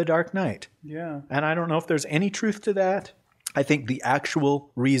 Because of The Dark Knight. Yeah. And I don't know if there's any truth to that. I think the actual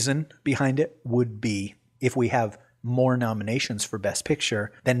reason behind it would be if we have more nominations for Best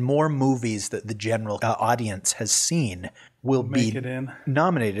Picture, then more movies that the general audience has seen will be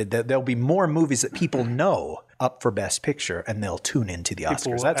nominated. There'll be more movies that people know up for Best Picture, and they'll tune into the Oscars.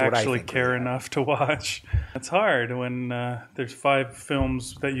 People That's what I actually think. Care enough to watch. It's hard when there's 5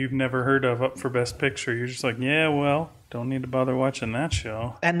 films that you've never heard of up for Best Picture. You're just like, don't need to bother watching that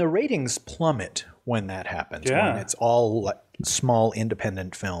show. And the ratings plummet when that happens. Yeah. When it's all like small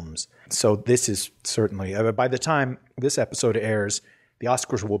independent films. So this is certainly, by the time this episode airs, the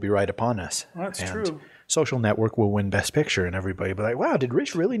Oscars will be right upon us. That's true. Social Network will win Best Picture, and everybody will be like, wow, did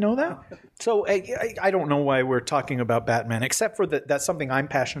Rish really know that? So I don't know why we're talking about Batman, except for that that's something I'm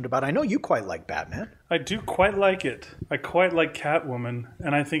passionate about. I know you quite like Batman. I do quite like it. I quite like Catwoman,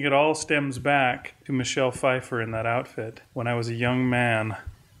 and I think it all stems back to Michelle Pfeiffer in that outfit. When I was a young man,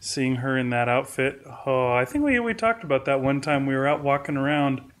 seeing her in that outfit, I think we talked about that one time. We were out walking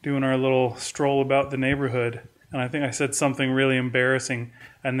around doing our little stroll about the neighborhood, and I think I said something really embarrassing,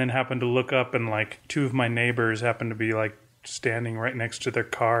 and then happened to look up, and like two of my neighbors happened to be like standing right next to their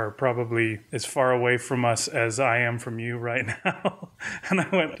car, probably as far away from us as I am from you right now. And I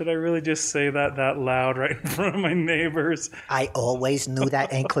went, did I really just say that loud right in front of my neighbors? I always knew that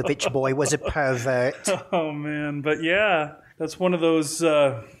Anklevich boy was a pervert. Oh, man. But yeah, that's one of those...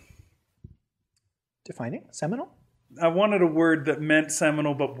 Defining? Seminal? I wanted a word that meant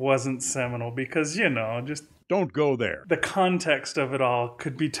seminal but wasn't seminal because, just... Don't go there. The context of it all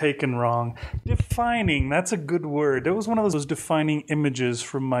could be taken wrong. Defining, that's a good word. It was one of those defining images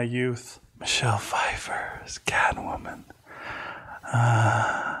from my youth. Michelle Pfeiffer's Catwoman.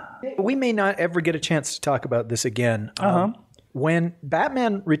 We may not ever get a chance to talk about this again. When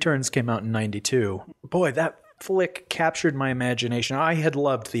Batman Returns came out in 92, boy, that flick captured my imagination. I had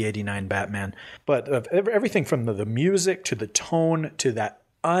loved the 89 Batman, but everything from the music to the tone to that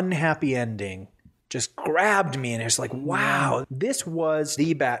unhappy ending just grabbed me, and it's like, wow, this was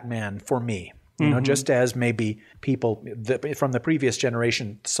the Batman for me. Just as maybe people from the previous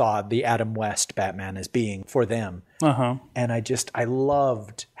generation saw the Adam West Batman as being for them. And I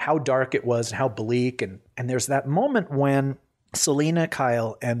loved how dark it was and how bleak. And there's that moment when Selina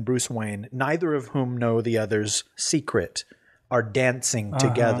Kyle and Bruce Wayne, neither of whom know the other's secret, are dancing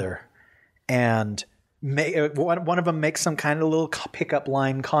together. And one of them makes some kind of little pickup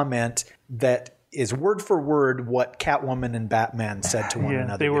line comment that is word for word what Catwoman and Batman said to one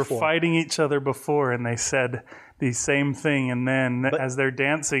another. They were before. fighting each other before, and they said the same thing. And then as they're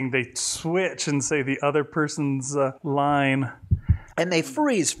dancing, they switch and say the other person's line. And they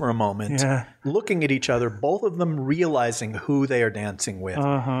freeze for a moment, looking at each other, both of them realizing who they are dancing with.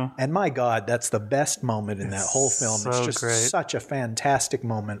 And my God, that's the best moment in that whole film. So it's just great. Such a fantastic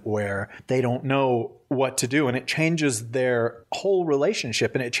moment where they don't know what to do, and it changes their whole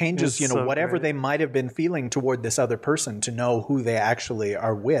relationship, and it changes, whatever they might have been feeling toward this other person to know who they actually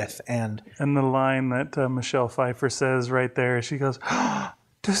are with. And the line that Michelle Pfeiffer says right there, she goes,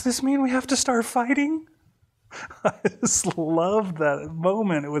 does this mean we have to start fighting? I just loved that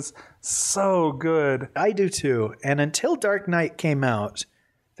moment. It was so good. I do too. And until Dark Knight came out,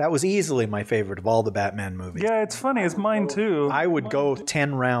 that was easily my favorite of all the Batman movies. Yeah, it's funny. It's mine too. I would go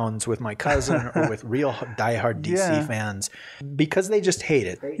 10 rounds with my cousin or with real diehard DC fans because they just hate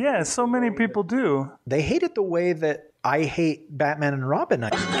it. Yeah, so many people do. They hate it the way that I hate Batman and Robin, I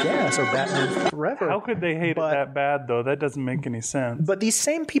guess, or Batman Forever. How could they hate it that bad, though? That doesn't make any sense. But these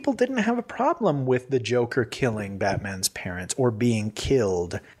same people didn't have a problem with the Joker killing Batman's parents or being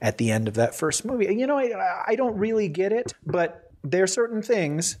killed at the end of that first movie. I don't really get it, but there are certain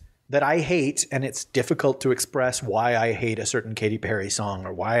things that I hate, and it's difficult to express why I hate a certain Katy Perry song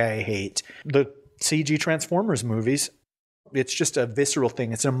or why I hate the CG Transformers movies. It's just a visceral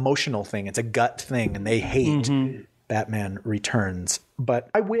thing. It's an emotional thing. It's a gut thing, and they hate Batman Returns. But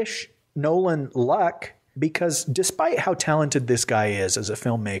I wish Nolan luck, because despite how talented this guy is as a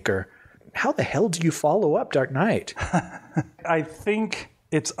filmmaker, how the hell do you follow up Dark Knight? I think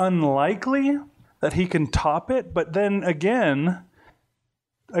it's unlikely that he can top it, but then again,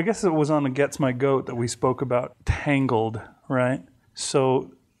 I guess it was on the Gets My Goat that we spoke about Tangled, right?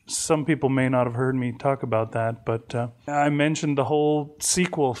 So some people may not have heard me talk about that, but I mentioned the whole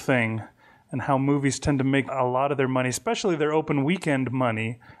sequel thing and how movies tend to make a lot of their money, especially their open weekend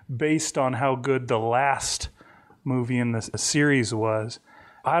money, based on how good the last movie in the series was.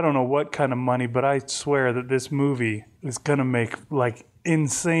 I don't know what kind of money, but I swear that this movie is going to make like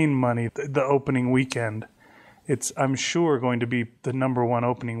insane money the opening weekend. It's, I'm sure, going to be the number one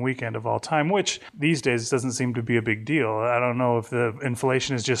opening weekend of all time, which these days doesn't seem to be a big deal. I don't know if the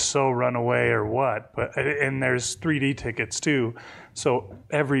inflation is just so run away or what, and there's 3D tickets too. So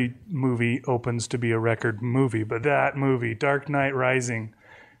every movie opens to be a record movie, but that movie, Dark Knight Rising,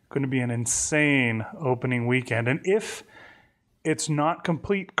 going to be an insane opening weekend. And if it's not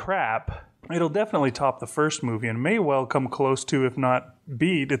complete crap, it'll definitely top the first movie and may well come close to, if not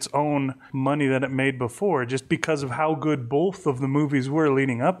beat, its own money that it made before, just because of how good both of the movies were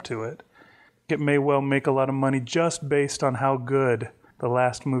leading up to it. It may well make a lot of money just based on how good the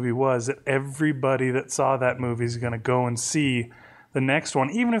last movie was, that everybody that saw that movie is going to go and see the next one.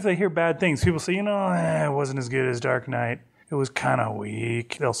 Even if they hear bad things, people say, it wasn't as good as Dark Knight. it was kind of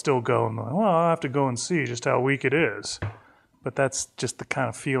weak. They'll still go and be like, well, I'll have to go and see just how weak it is. But that's just the kind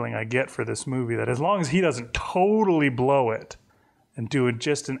of feeling I get for this movie, that as long as he doesn't totally blow it and do it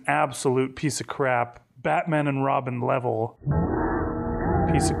just an absolute piece of crap, Batman and Robin level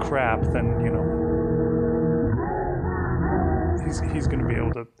piece of crap, then, you know, he's going to be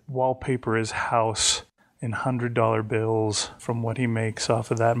able to wallpaper his house in $100 bills from what he makes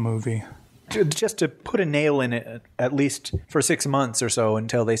off of that movie. Just to put a nail in it, at least for 6 months or so,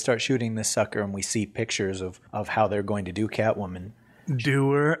 until they start shooting this sucker and we see pictures of how they're going to do Catwoman.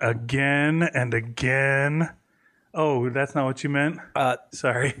 Do her again and again. Oh, that's not what you meant?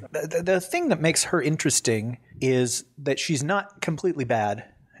 Sorry. The thing that makes her interesting is that she's not completely bad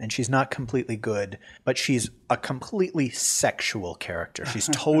and she's not completely good, but she's a completely sexual character. She's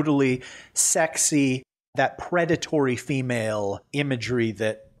totally sexy, that predatory female imagery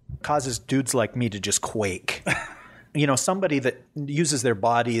that causes dudes like me to just quake. You know, somebody that uses their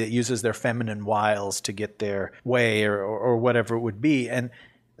body, that uses their feminine wiles to get their way or whatever it would be. And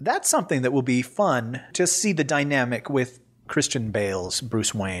that's something that will be fun to see the dynamic with Christian Bale's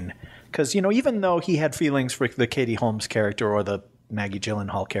Bruce Wayne. Because, you know, even though he had feelings for the Katie Holmes character or the Maggie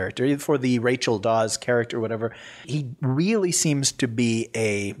Gyllenhaal character, for the Rachel Dawes character or whatever, he really seems to be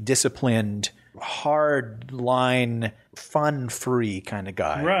a disciplined, hard line, fun-free kind of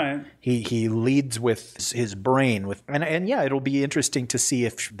guy. Right. He leads with his brain. And yeah, it'll be interesting to see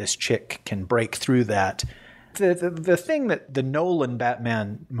if this chick can break through that. The thing that the Nolan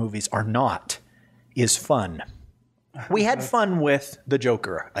Batman movies are not is fun. We had fun with the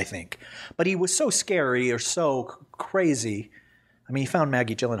Joker, I think. But he was so scary or so crazy. I mean, he found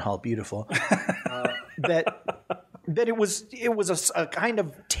Maggie Gyllenhaal beautiful. That it was a kind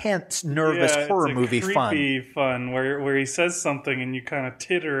of tense, nervous horror movie fun. Creepy fun where he says something and you kind of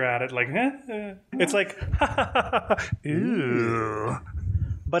titter at it like, it's like, ew.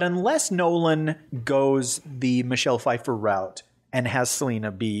 But unless Nolan goes the Michelle Pfeiffer route and has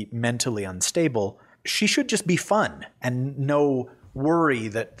Selena be mentally unstable, she should just be fun and no worry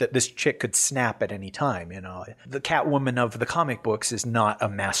that this chick could snap at any time. You know, the Catwoman of the comic books is not a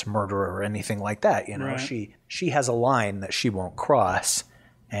mass murderer or anything like that. You know, right. She has a line that she won't cross,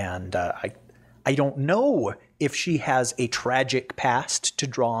 and I don't know if she has a tragic past to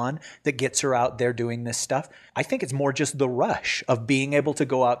draw on that gets her out there doing this stuff. I think it's more just the rush of being able to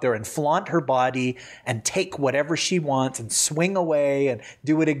go out there and flaunt her body and take whatever she wants and swing away and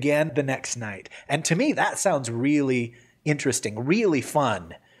do it again the next night. And to me, that sounds really interesting, really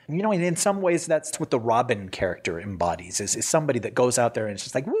fun. You know, and in some ways, that's what the Robin character embodies, is somebody that goes out there and it's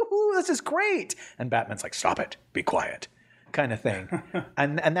just like, woohoo, this is great. And Batman's like, stop it, be quiet, kind of thing.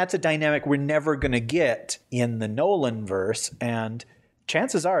 and that's a dynamic we're never going to get in the Nolan verse. And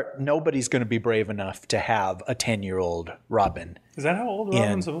chances are nobody's going to be brave enough to have a 10-year-old Robin. Is that how old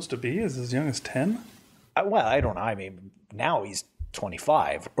Robin's supposed to be? Is as young as 10? Well, I don't know. I mean, now he's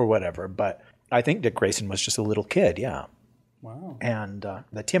 25 or whatever, but I think Dick Grayson was just a little kid, yeah. Wow. And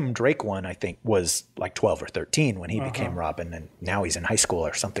the Tim Drake one, I think, was like 12 or 13 when he became Robin, and now he's in high school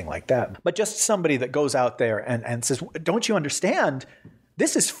or something like that. But just somebody that goes out there and says, don't you understand?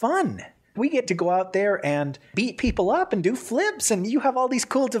 This is fun. We get to go out there and beat people up and do flips, and you have all these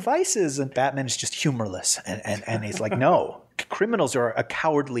cool devices. And Batman is just humorless. And he's like, no, criminals are a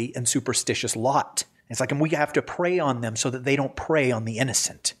cowardly and superstitious lot. It's like, and we have to prey on them so that they don't prey on the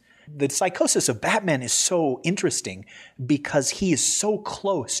innocent. The psychosis of Batman is so interesting because he is so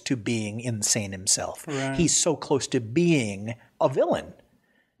close to being insane himself. Right. He's so close to being a villain.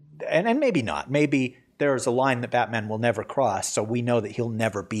 And maybe not. Maybe there's a line that Batman will never cross, so we know that he'll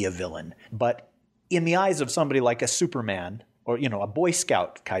never be a villain. But in the eyes of somebody like a Superman or, you know, a Boy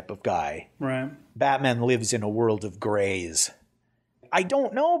Scout type of guy, right, Batman lives in a world of grays. I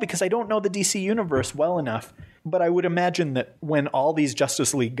don't know, because I don't know the DC universe well enough. But I would imagine that when all these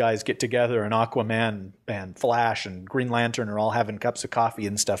Justice League guys get together and Aquaman and Flash and Green Lantern are all having cups of coffee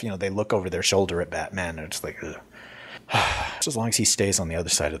and stuff, you know, they look over their shoulder at Batman and it's like, just as long as he stays on the other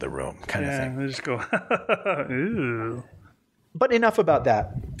side of the room kind of thing. They just go, ew. But enough about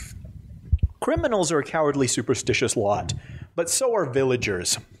that. Criminals are a cowardly, superstitious lot, but so are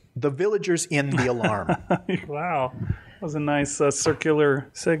villagers. The villagers in The Alarm. Wow. That was a nice circular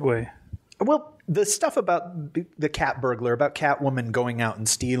segue. Well, the stuff about the cat burglar, about Catwoman going out and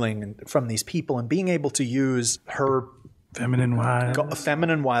stealing from these people and being able to use her feminine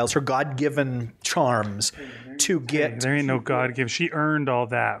wiles, her God-given charms to get... Hey, there ain't no God-given. She earned all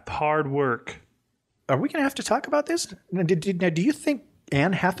that. Hard work. Are we going to have to talk about this? Now, do you think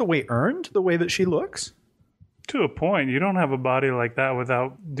Anne Hathaway earned the way that she looks? To a point. You don't have a body like that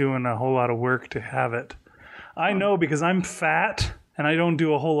without doing a whole lot of work to have it. I know because I'm fat and I don't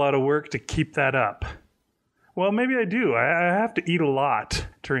do a whole lot of work to keep that up. Well, maybe I do. I have to eat a lot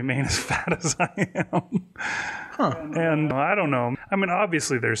to remain as fat as I am. And I don't know. I mean,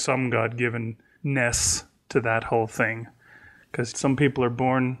 obviously there's some God-given-ness to that whole thing. Because some people are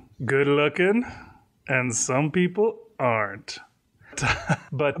born good looking and some people aren't.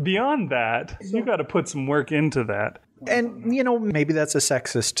 But beyond that, you got to put some work into that. And, you know, maybe that's a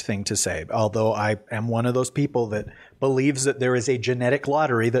sexist thing to say, although I am one of those people that believes that there is a genetic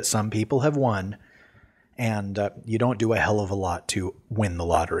lottery that some people have won, and you don't do a hell of a lot to win the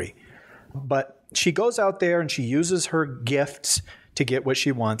lottery. But she goes out there and she uses her gifts to get what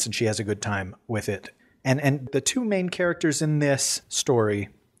she wants, and she has a good time with it. And the two main characters in this story,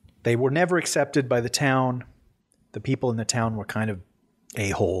 they were never accepted by the town. The people in the town were kind of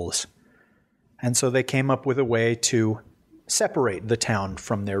a-holes. And so they came up with a way to separate the town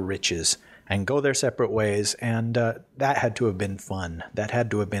from their riches and go their separate ways. And that had to have been fun. That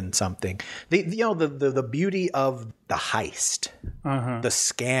had to have been something. The beauty of the heist, the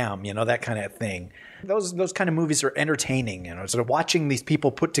scam, that kind of thing. Those kind of movies are entertaining. Sort of watching these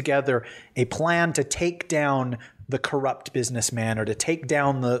people put together a plan to take down the corrupt businessman or to take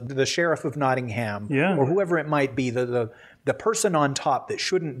down the sheriff of Nottingham or whoever it might be, the person on top that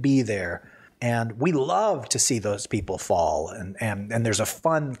shouldn't be there. And we love to see those people fall. And there's a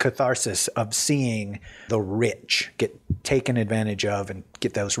fun catharsis of seeing the rich get taken advantage of and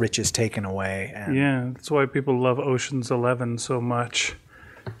get those riches taken away. And that's why people love Ocean's 11 so much.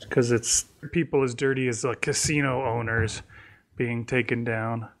 Because it's people as dirty as casino owners being taken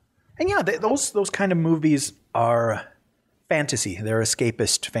down. And those kind of movies are fantasy. They're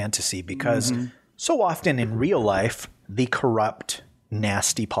escapist fantasy because so often in real life, the corrupt,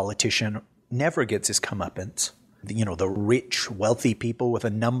 nasty politician never gets his comeuppance. The rich, wealthy people with a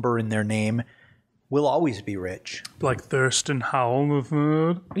number in their name will always be rich. Like Thurston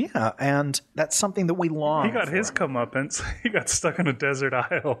Howell. Yeah, and that's something that we long He got for. his comeuppance. He got stuck on a desert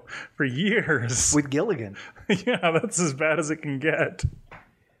isle for years. With Gilligan. Yeah, that's as bad as it can get.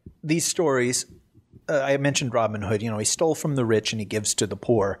 These stories, I mentioned Robin Hood. He stole from the rich and he gives to the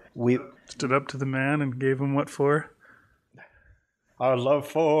poor. We stood up to the man and gave him what for? Our love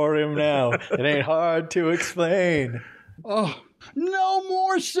for him now. It ain't hard to explain. Oh, no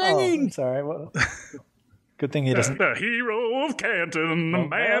more singing. I'm sorry. Well, good thing he doesn't. The hero of Canton, the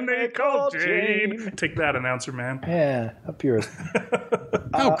man they call Jane. Take that, announcer man. Yeah, up yours.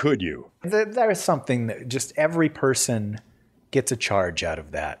 How could you? There is something that just every person gets a charge out of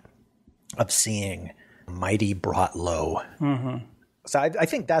that, of seeing mighty brought low. So I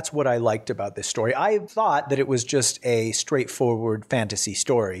think that's what I liked about this story. I thought that it was just a straightforward fantasy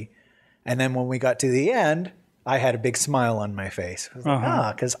story. And then when we got to the end, I had a big smile on my face. I was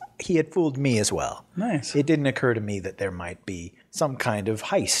like, because he had fooled me as well. Nice. It didn't occur to me that there might be some kind of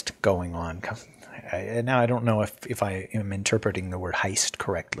heist going on. Now I don't know if I am interpreting the word heist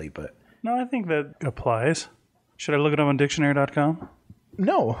correctly, but... No, I think that applies. Should I look it up on dictionary.com?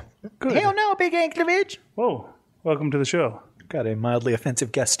 No. Good. Hell no, Big Anklovich. Whoa. Welcome to the show. Got a mildly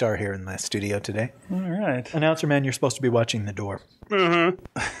offensive guest star here in the studio today. All right. Announcer man, you're supposed to be watching the door. A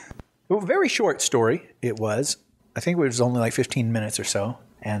very short story it was. I think it was only like 15 minutes or so.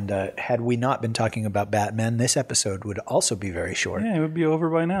 And had we not been talking about Batman, this episode would also be very short. Yeah, it would be over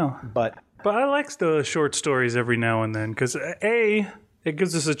by now. But I like the short stories every now and then because, A, it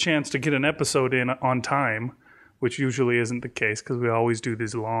gives us a chance to get an episode in on time, which usually isn't the case because we always do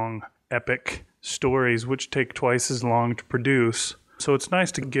these long, epic stories which take twice as long to produce. So it's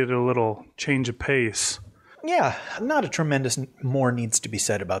nice to get a little change of pace. Yeah, not a tremendous more needs to be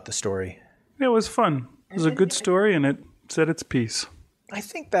said about the story. It was fun. It was a good story and it said its piece. I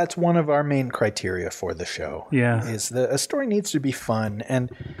think that's one of our main criteria for the show. Yeah. Is that a story needs to be fun. And,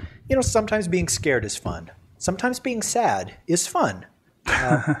 sometimes being scared is fun. Sometimes being sad is fun.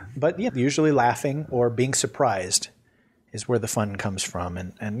 But usually laughing or being surprised is where the fun comes from.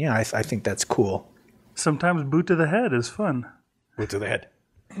 And I think that's cool. Sometimes boot to the head is fun. Boot to the head.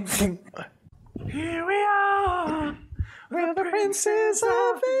 Here we are. We're the princes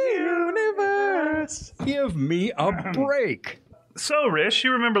of the universe. Give me a break. So, Rish,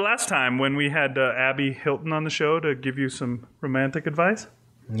 you remember last time when we had Abby Hilton on the show to give you some romantic advice?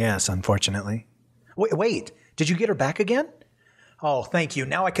 Yes, unfortunately. Wait, did you get her back again? Oh, thank you.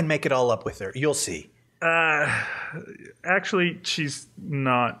 Now I can make it all up with her. You'll see. Actually, she's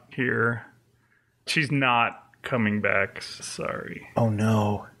not here. She's not coming back. Sorry. Oh,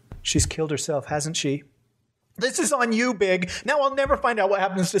 no. She's killed herself, hasn't she? This is on you, Big. Now I'll never find out what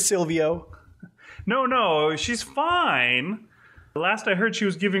happens to Silvio. No, she's fine. Last I heard, she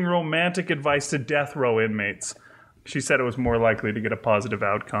was giving romantic advice to death row inmates. She said it was more likely to get a positive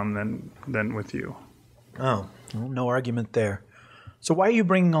outcome than with you. Oh, well, no argument there. So why are you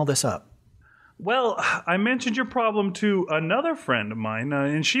bringing all this up? Well, I mentioned your problem to another friend of mine,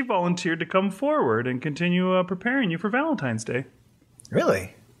 and she volunteered to come forward and continue preparing you for Valentine's Day.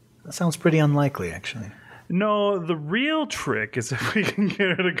 Really? That sounds pretty unlikely, actually. No, the real trick is if we can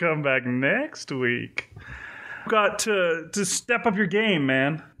get her to come back next week. Got to step up your game,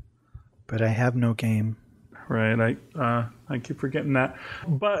 man. But I have no game. Right, I keep forgetting that.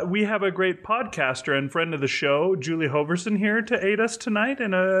 But we have a great podcaster and friend of the show, Julie Hoverson, here to aid us tonight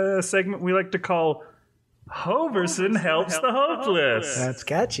in a segment we like to call Hoverson Helps the Hopeless. That's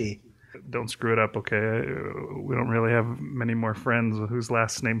catchy. Don't screw it up, okay? We don't really have many more friends whose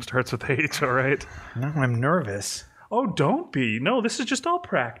last name starts with H, all right? No, I'm nervous. Oh, don't be. No, this is just all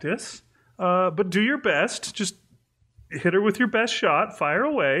practice. But do your best. Just hit her with your best shot. Fire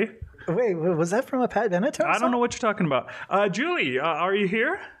away. Wait, was that from a Pat Benatar song? I don't know what you're talking about. Julie, are you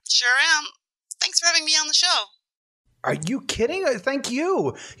here? Sure am. Thanks for having me on the show. Are you kidding? Thank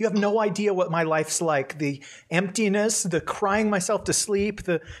you. You have no idea what my life's like. The emptiness, the crying myself to sleep,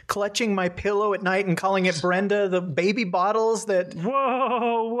 the clutching my pillow at night and calling it Brenda, the baby bottles that...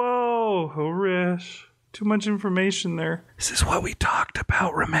 Whoa, Rish. Too much information there. This is what we talked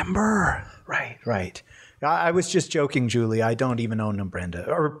about, remember? Right. I was just joking, Julie. I don't even own a Brenda.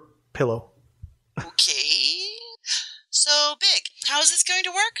 Or pillow. Okay. So, Big, how is this going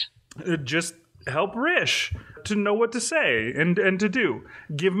to work? Just help Rish to know what to say and to do.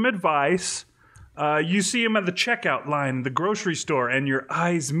 Give him advice. You see him at the checkout line in the grocery store and your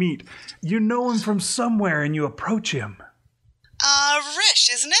eyes meet. You know him from somewhere and you approach him. Rish,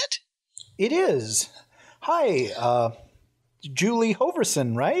 isn't it? It is. Hi, Julie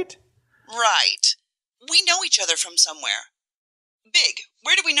Hoverson, right? Right. We know each other from somewhere. Big,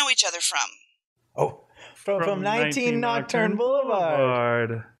 where do we know each other from? Oh, from 19 Nocturne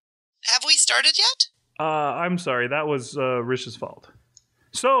Boulevard. Have we started yet? I'm sorry, that was Rish's fault.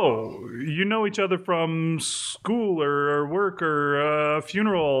 So, you know each other from school or work or a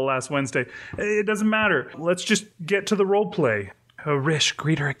funeral last Wednesday. It doesn't matter. Let's just get to the role play. Rish,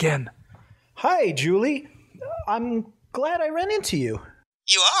 greet her again. Hi, Julie. I'm glad I ran into you.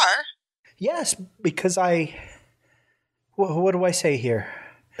 You are? Yes, because what do I say here?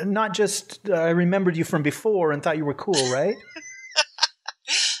 Not just I remembered you from before and thought you were cool, right?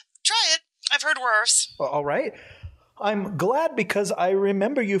 Try it. I've heard worse. All right. I'm glad because I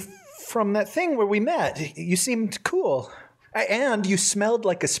remember you from that thing where we met. You seemed cool. And you smelled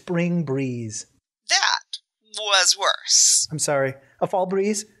like a spring breeze. That was worse. I'm sorry. A fall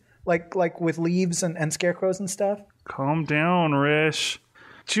breeze? Like with leaves and scarecrows and stuff? Calm down, Rish.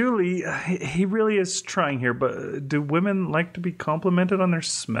 Julie, he really is trying here, but do women like to be complimented on their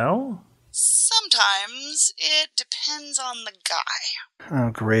smell? Sometimes. It depends on the guy.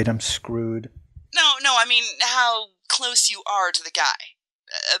 Oh, great. I'm screwed. No, I mean how close you are to the guy,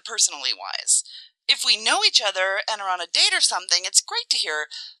 personally wise. If we know each other and are on a date or something, it's great to hear,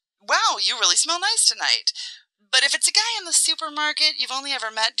 wow, you really smell nice tonight. But if it's a guy in the supermarket you've only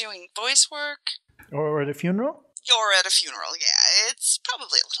ever met doing voice work... Or at a funeral? Or at a funeral, yeah. It's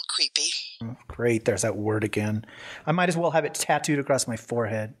probably a little creepy. Oh, great, there's that word again. I might as well have it tattooed across my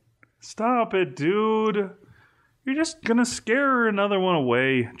forehead. Stop it, dude. You're just gonna scare her another one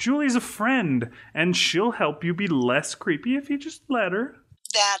away. Julie's a friend, and she'll help you be less creepy if you just let her.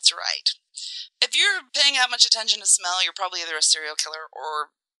 That's right. If you're paying that much attention to smell, you're probably either a serial killer or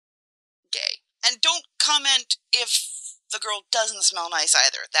gay. And don't comment if the girl doesn't smell nice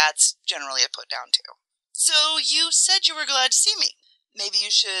either. That's generally a put down too. So you said you were glad to see me. Maybe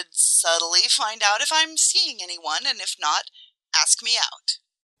you should subtly find out if I'm seeing anyone, and if not, ask me out.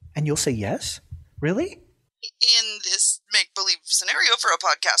 And you'll say yes? Really? In this make-believe scenario for a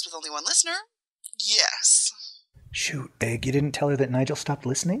podcast with only one listener, yes. Shoot, Big, you didn't tell her that Nigel stopped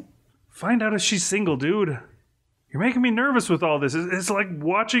listening? Find out if she's single, dude. You're making me nervous with all this. It's like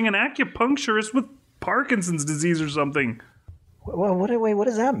watching an acupuncturist with Parkinson's disease or something. Well, what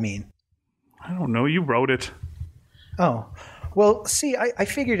does that mean? I don't know. You wrote it. Oh. Well, see, I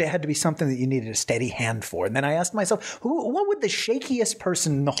figured it had to be something that you needed a steady hand for. And then I asked myself, what would the shakiest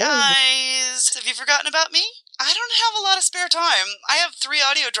person in the whole... Guys, have you forgotten about me? I don't have a lot of spare time. I have 3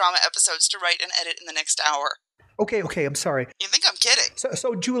 audio drama episodes to write and edit in the next hour. Okay, I'm sorry. You think I'm kidding?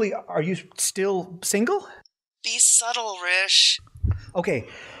 So Julie, are you still single? Be subtle, Rish. Okay,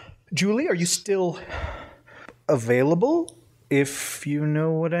 Julie, are you still available, if you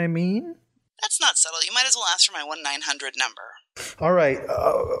know what I mean? That's not subtle. You might as well ask for my 1-900 number. All right.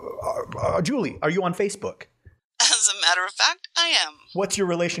 Julie, are you on Facebook? As As a matter of fact, I am. What's your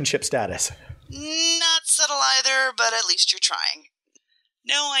relationship status? Not subtle either, but at least you're trying.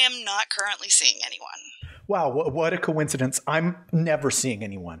 No, I am not currently seeing anyone. Wow, what a coincidence. I'm never seeing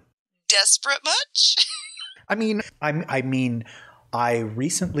anyone. Desperate much? I mean, I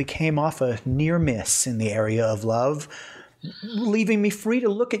recently came off a near miss in the area of love, leaving me free to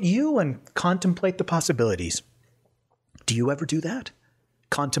look at you and contemplate the possibilities. Do you ever do that?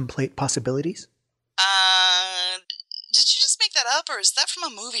 Contemplate possibilities? Did you just make that up, or is that from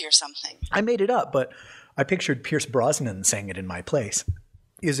a movie or something? I made it up, but I pictured Pierce Brosnan saying it in my place.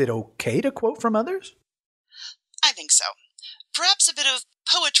 Is it okay to quote from others? I think so. Perhaps a bit of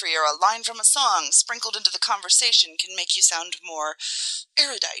poetry or a line from a song sprinkled into the conversation can make you sound more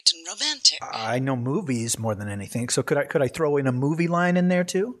erudite and romantic. I know movies more than anything, so could I throw in a movie line in there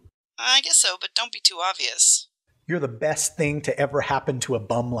too? I guess so, but don't be too obvious. You're the best thing to ever happen to a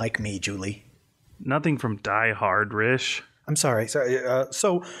bum like me, Julie. Nothing from Die Hard, Rish. I'm sorry.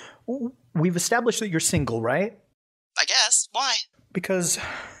 So we've established that you're single, right? I guess. Why? Because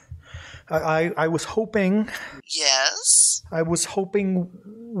I was hoping... Yes? I was hoping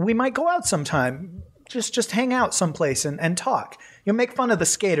we might go out sometime. Just hang out someplace and talk. You'll make fun of the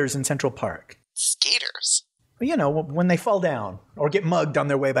skaters in Central Park. Skaters? You know, when they fall down or get mugged on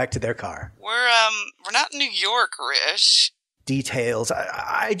their way back to their car. We're not in New York, Rish. Details.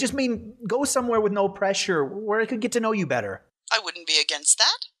 I just mean go somewhere with no pressure where I could get to know you better. I wouldn't be against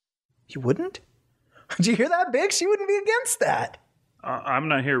that. You wouldn't? Did you hear that, Big? She wouldn't be against that. I'm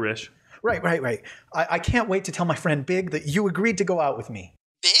not here, Rish. Right. I can't wait to tell my friend Big that you agreed to go out with me.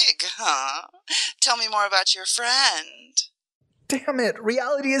 Big, huh? Tell me more about your friend. Damn it,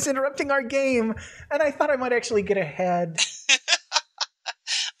 reality is interrupting our game, and I thought I might actually get ahead.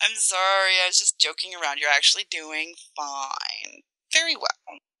 I'm sorry, I was just joking around. You're actually doing fine. Very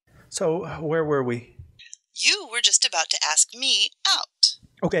well. So, where were we? You were just about to ask me out.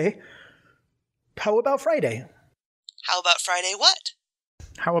 Okay. How about Friday? How about Friday what?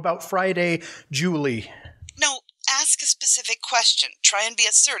 How about Friday, Julie? No, ask a specific question. Try and be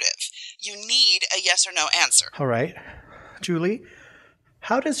assertive. You need a yes or no answer. All right. Julie,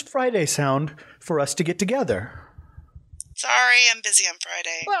 how does Friday sound for us to get together? Sorry, I'm busy on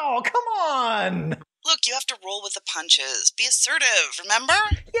Friday. Oh, come on! Look, you have to roll with the punches. Be assertive, remember?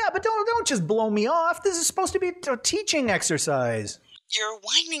 Yeah, but don't just blow me off. This is supposed to be a teaching exercise. You're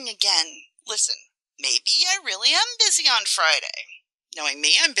whining again. Listen, maybe I really am busy on Friday. Knowing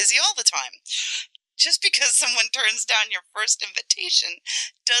me, I'm busy all the time. Just because someone turns down your first invitation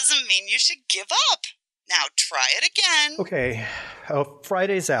doesn't mean you should give up. Now try it again. Okay,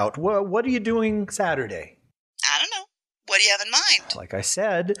 Friday's out. What are you doing Saturday? I don't know. What do you have in mind? Like I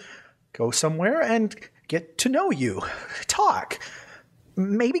said, go somewhere and get to know you. Talk.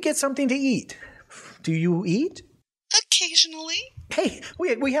 Maybe get something to eat. Do you eat? Occasionally. Hey,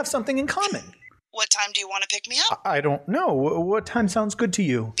 we have something in common. What time do you want to pick me up? I don't know. What time sounds good to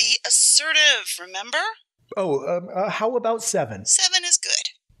you? Be assertive, remember? Oh, how about 7? 7 is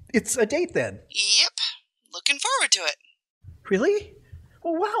good. It's a date then. Yep. Looking forward to it. Really?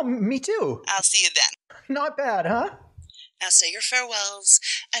 Oh, wow, me too. I'll see you then. Not bad, huh? Now say your farewells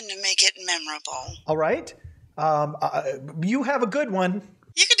and make it memorable. All right. You have a good one.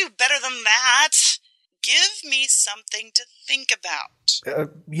 You can do better than that. Give me something to think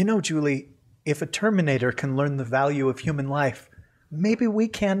about. You know, Julie, if a Terminator can learn the value of human life, maybe we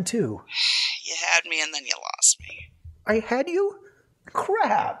can too. You had me and then you lost me. I had you?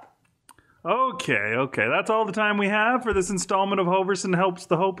 Crap. Okay. That's all the time we have for this installment of Hoverson Helps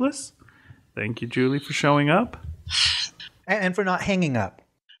the Hopeless. Thank you, Julie, for showing up. And for not hanging up.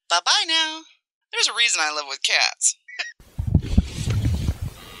 Bye-bye now. There's a reason I live with cats.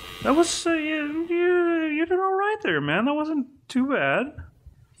 That was, you did all right there, man. That wasn't too bad.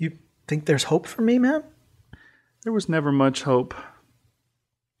 You think there's hope for me, man? There was never much hope.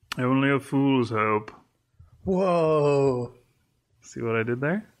 Only a fool's hope. Whoa. See what I did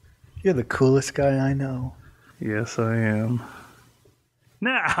there? You're the coolest guy I know. Yes, I am.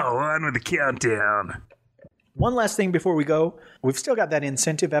 Now, on with the countdown. One last thing before we go. We've still got that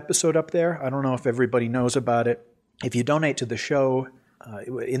incentive episode up there. I don't know if everybody knows about it. If you donate to the show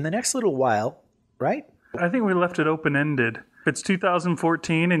in the next little while, right? I think we left it open-ended. If it's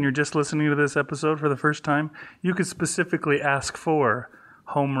 2014 and you're just listening to this episode for the first time, you could specifically ask for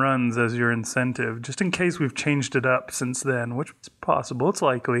home runs as your incentive, just in case we've changed it up since then, which is possible. It's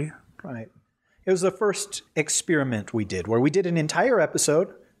likely. Right. It was the first experiment we did, where we did an entire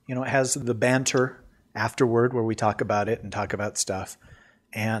episode. You know, it has the banter afterward where we talk about it and talk about stuff.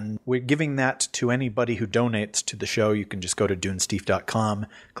 And we're giving that to anybody who donates to the show. You can just go to Dunesteef.com,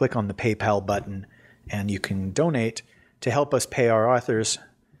 click on the PayPal button, And you can donate to help us pay our authors,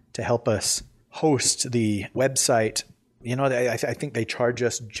 to help us host the website. You know, I think they charge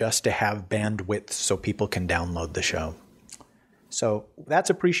us just to have bandwidth so people can download the show. So that's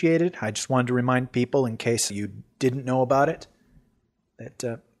appreciated. I just wanted to remind people, in case you didn't know about it,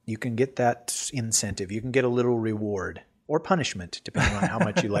 that you can get that incentive. You can get a little reward or punishment, depending on how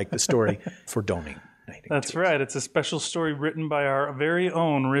much you like the story, for donating. That's right. It's a special story written by our very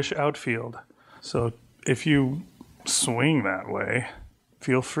own Rish Outfield. So if you swing that way,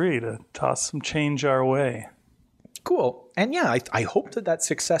 feel free to toss some change our way. Cool. And yeah, I hope that that's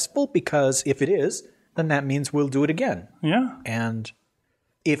successful, because if it is, then that means we'll do it again. Yeah. And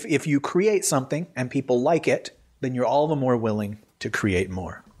if you create something and people like it, then you're all the more willing to create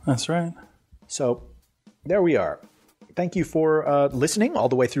more. That's right. So there we are. Thank you for listening all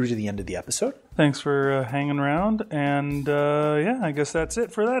the way through to the end of the episode. Thanks for hanging around. And yeah, I guess that's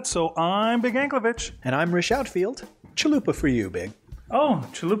it for that. So I'm Big Anklovich. And I'm Rish Outfield. Chalupa for you, Big. Oh,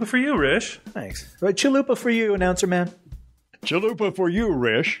 chalupa for you, Rish. Thanks. Chalupa for you, announcer man. Chalupa for you,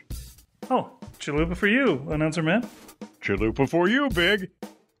 Rish. Oh, chalupa for you, announcer man. Chalupa for you, Big.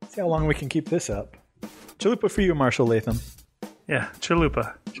 See how long we can keep this up. Chalupa for you, Marshal Latham. Yeah,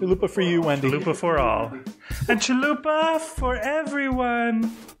 chalupa. Chalupa for you, Wendy. Chalupa for all. And chalupa for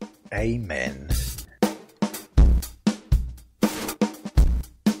everyone. Amen.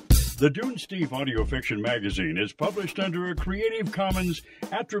 The Dunesteef Audio Fiction Magazine is published under a Creative Commons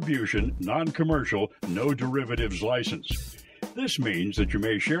Attribution, Non-Commercial, No Derivatives license. This means that you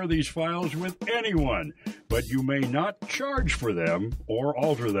may share these files with anyone, but you may not charge for them or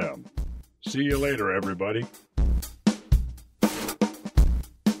alter them. See you later, everybody.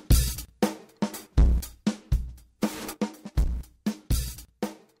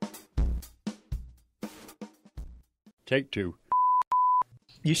 Take two.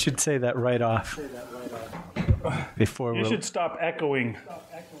 You should say that right off. Before you should stop echoing.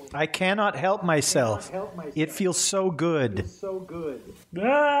 I cannot help myself. It feels so good.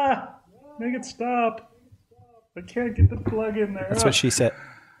 Ah! Make it stop. I can't get the plug in there. That's what she said.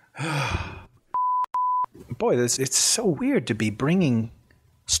 Boy, it's so weird to be bringing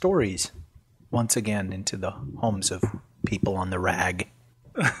stories once again into the homes of people on the rag.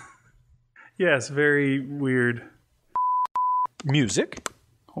 Yes, very weird. Music.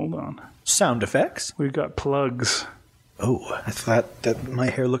 Hold on. Sound effects. We've got plugs. Oh, I thought that my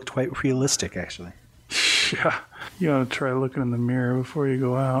hair looked quite realistic, actually. Yeah. You ought to try looking in the mirror before you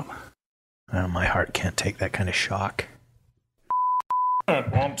go out. Oh, my heart can't take that kind of shock. I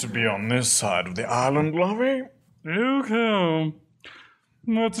want to be on this side of the island, Lovey. You come.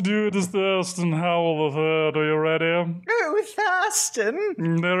 Let's do this Thurston Howell the Third. Are you ready? Oh,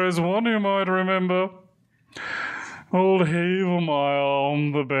 Thurston! There is one you might remember. Old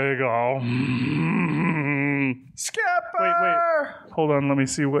Havermayer, the beggar. Skipper! Wait. Hold on, let me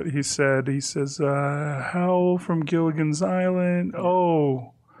see what he said. He says, Howl from Gilligan's Island.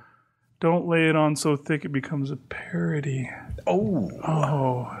 Oh, don't lay it on so thick it becomes a parody.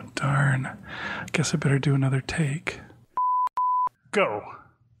 Oh, darn. Guess I better do another take. Go.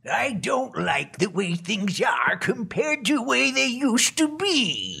 I don't like the way things are compared to the way they used to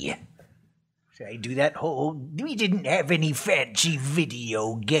be. I do that we didn't have any fancy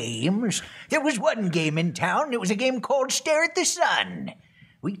video games. There was one game in town. It was a game called Stare at the Sun.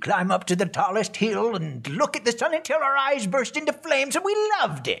 We'd climb up to the tallest hill and look at the sun until our eyes burst into flames, and we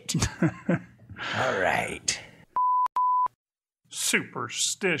loved it. All right.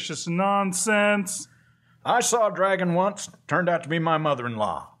 Superstitious nonsense. I saw a dragon once. Turned out to be my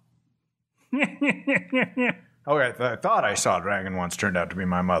mother-in-law. Okay, I thought I saw a dragon once. Turned out to be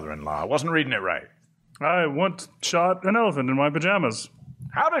my mother-in-law. I wasn't reading it right. I once shot an elephant in my pajamas.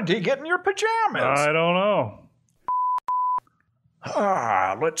 How did he get in your pajamas? I don't know.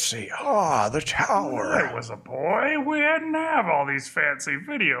 Let's see. The tower. I was a boy. We didn't have all these fancy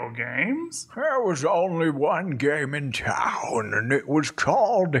video games. There was only one game in town, and it was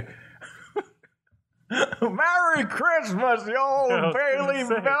called Merry Christmas, the old Bailey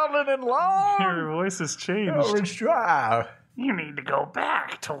Velvet and Long. Your voice has changed. Oh, it's dry. You need to go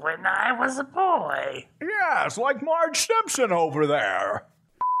back to when I was a boy. Yeah, it's like Marge Simpson over there.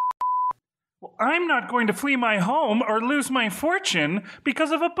 Well, I'm not going to flee my home or lose my fortune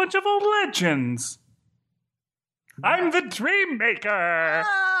because of a bunch of old legends. I'm the Dream Maker.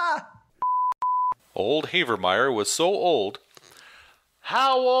 Old Havermayer was so old.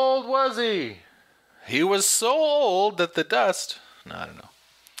 How old was he? He was so old that the dust... I don't know.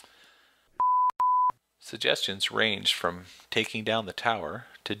 Suggestions ranged from taking down the tower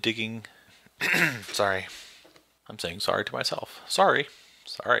to digging... Sorry. I'm saying sorry to myself. Sorry.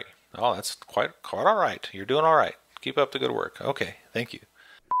 Oh, that's quite all right. You're doing all right. Keep up the good work. Okay, thank you.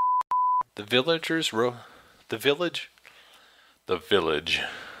 The village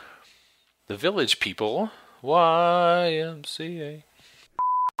people, YMCA.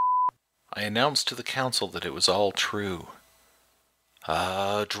 I announced to the council that it was all true.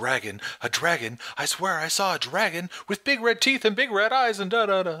 A dragon, I swear I saw a dragon with big red teeth and big red eyes and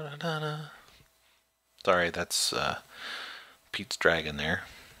da-da-da-da-da. Sorry, that's Pete's dragon there.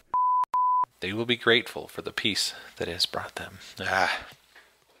 They will be grateful for the peace that it has brought them.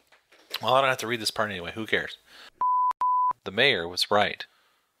 Well, I don't have to read this part anyway. Who cares? The mayor was right.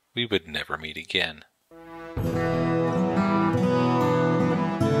 We would never meet again.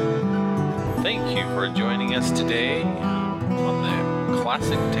 Thank you for joining us today on the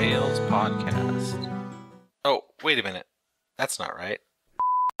Classic Tales podcast. Oh, wait a minute. That's not right.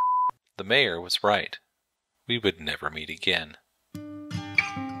 The mayor was right. We would never meet again.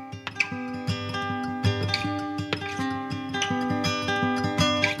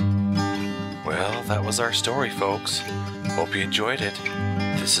 Well, that was our story, folks. Hope you enjoyed it.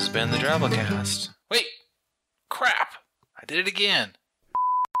 This has been the Drabblecast. Wait! Crap! I did it again.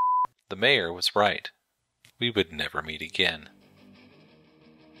 The mayor was right. We would never meet again.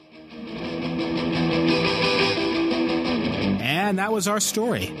 And that was our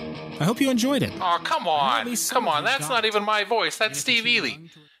story. I hope you enjoyed it. Oh, come on. Come on, that's not even my voice. That's Steve Ely.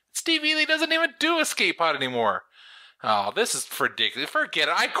 Steve Ely doesn't even do Escape Pod anymore. Oh, this is ridiculous. Forget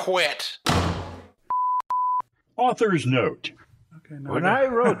it. I quit. Author's note. When I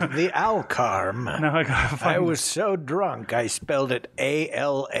wrote the Alcarm, Now I gotta find I was so drunk I spelled it ALARM.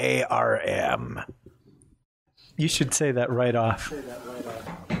 You should say that right off.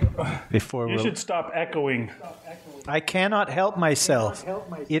 Before you should stop echoing. I cannot help myself.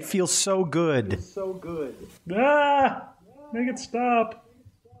 It feels so good. Ah! Make it stop.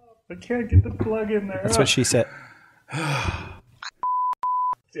 I can't get the plug in there. That's what she said.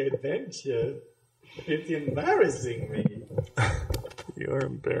 Adventure. It's embarrassing me. You're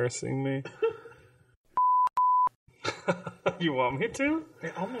embarrassing me. You want me to?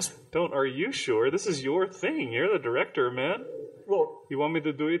 I almost don't. Are you sure? This is your thing. You're the director, man. Well, you want me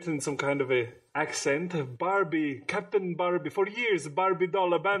to do it in some kind of a accent? Barbie, Captain Barbie. For years, Barbie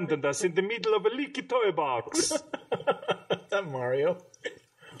doll abandoned us in the middle of a leaky toy box. That Mario.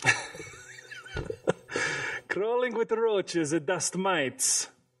 Crawling with roaches and dust mites.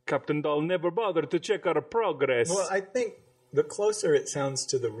 Captain Doll never bothered to check our progress. Well, I think the closer it sounds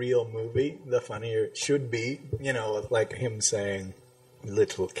to the real movie, the funnier it should be. You know, like him saying,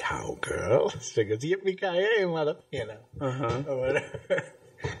 "Little cowgirl," because yippee-ki-yay, mother, you know, or whatever.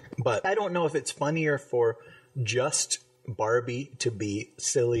 But I don't know if it's funnier for just Barbie to be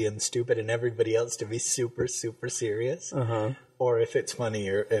silly and stupid and everybody else to be super, super serious, or if it's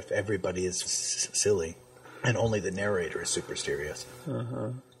funnier if everybody is silly and only the narrator is super serious.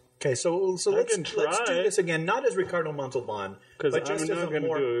 Okay, so let's do this again, not as Ricardo Montalban, but just I'm as not a going to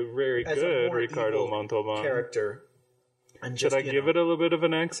more, do a very good Ricardo Montalban character. And should I give it a little bit of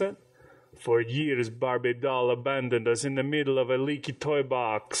an accent? For years, Barbie doll abandoned us in the middle of a leaky toy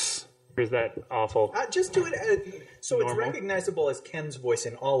box. Or is that awful? Just do it so it's recognizable as Ken's voice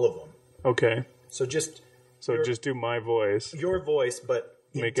in all of them. Okay. So just do my voice. Your voice, but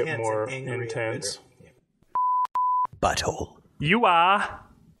make it more intense. Butthole. You are.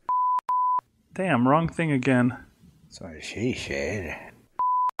 Damn, wrong thing again. That's what she said.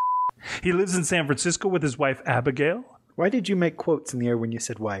 He lives in San Francisco with his wife, Abigail. Why did you make quotes in the air when you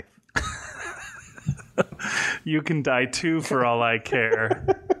said wife? You can die too, for all I care.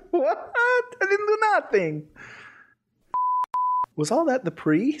 What? I didn't do nothing. Was all that the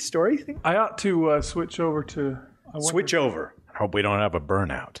pre-story thing? I ought to switch over to... Switch over. Hope we don't have a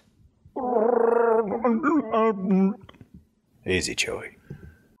burnout. Easy, Joey.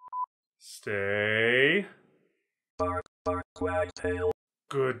 Stay. Bark, bark, wag tail.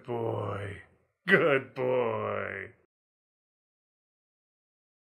 Good boy. Good boy.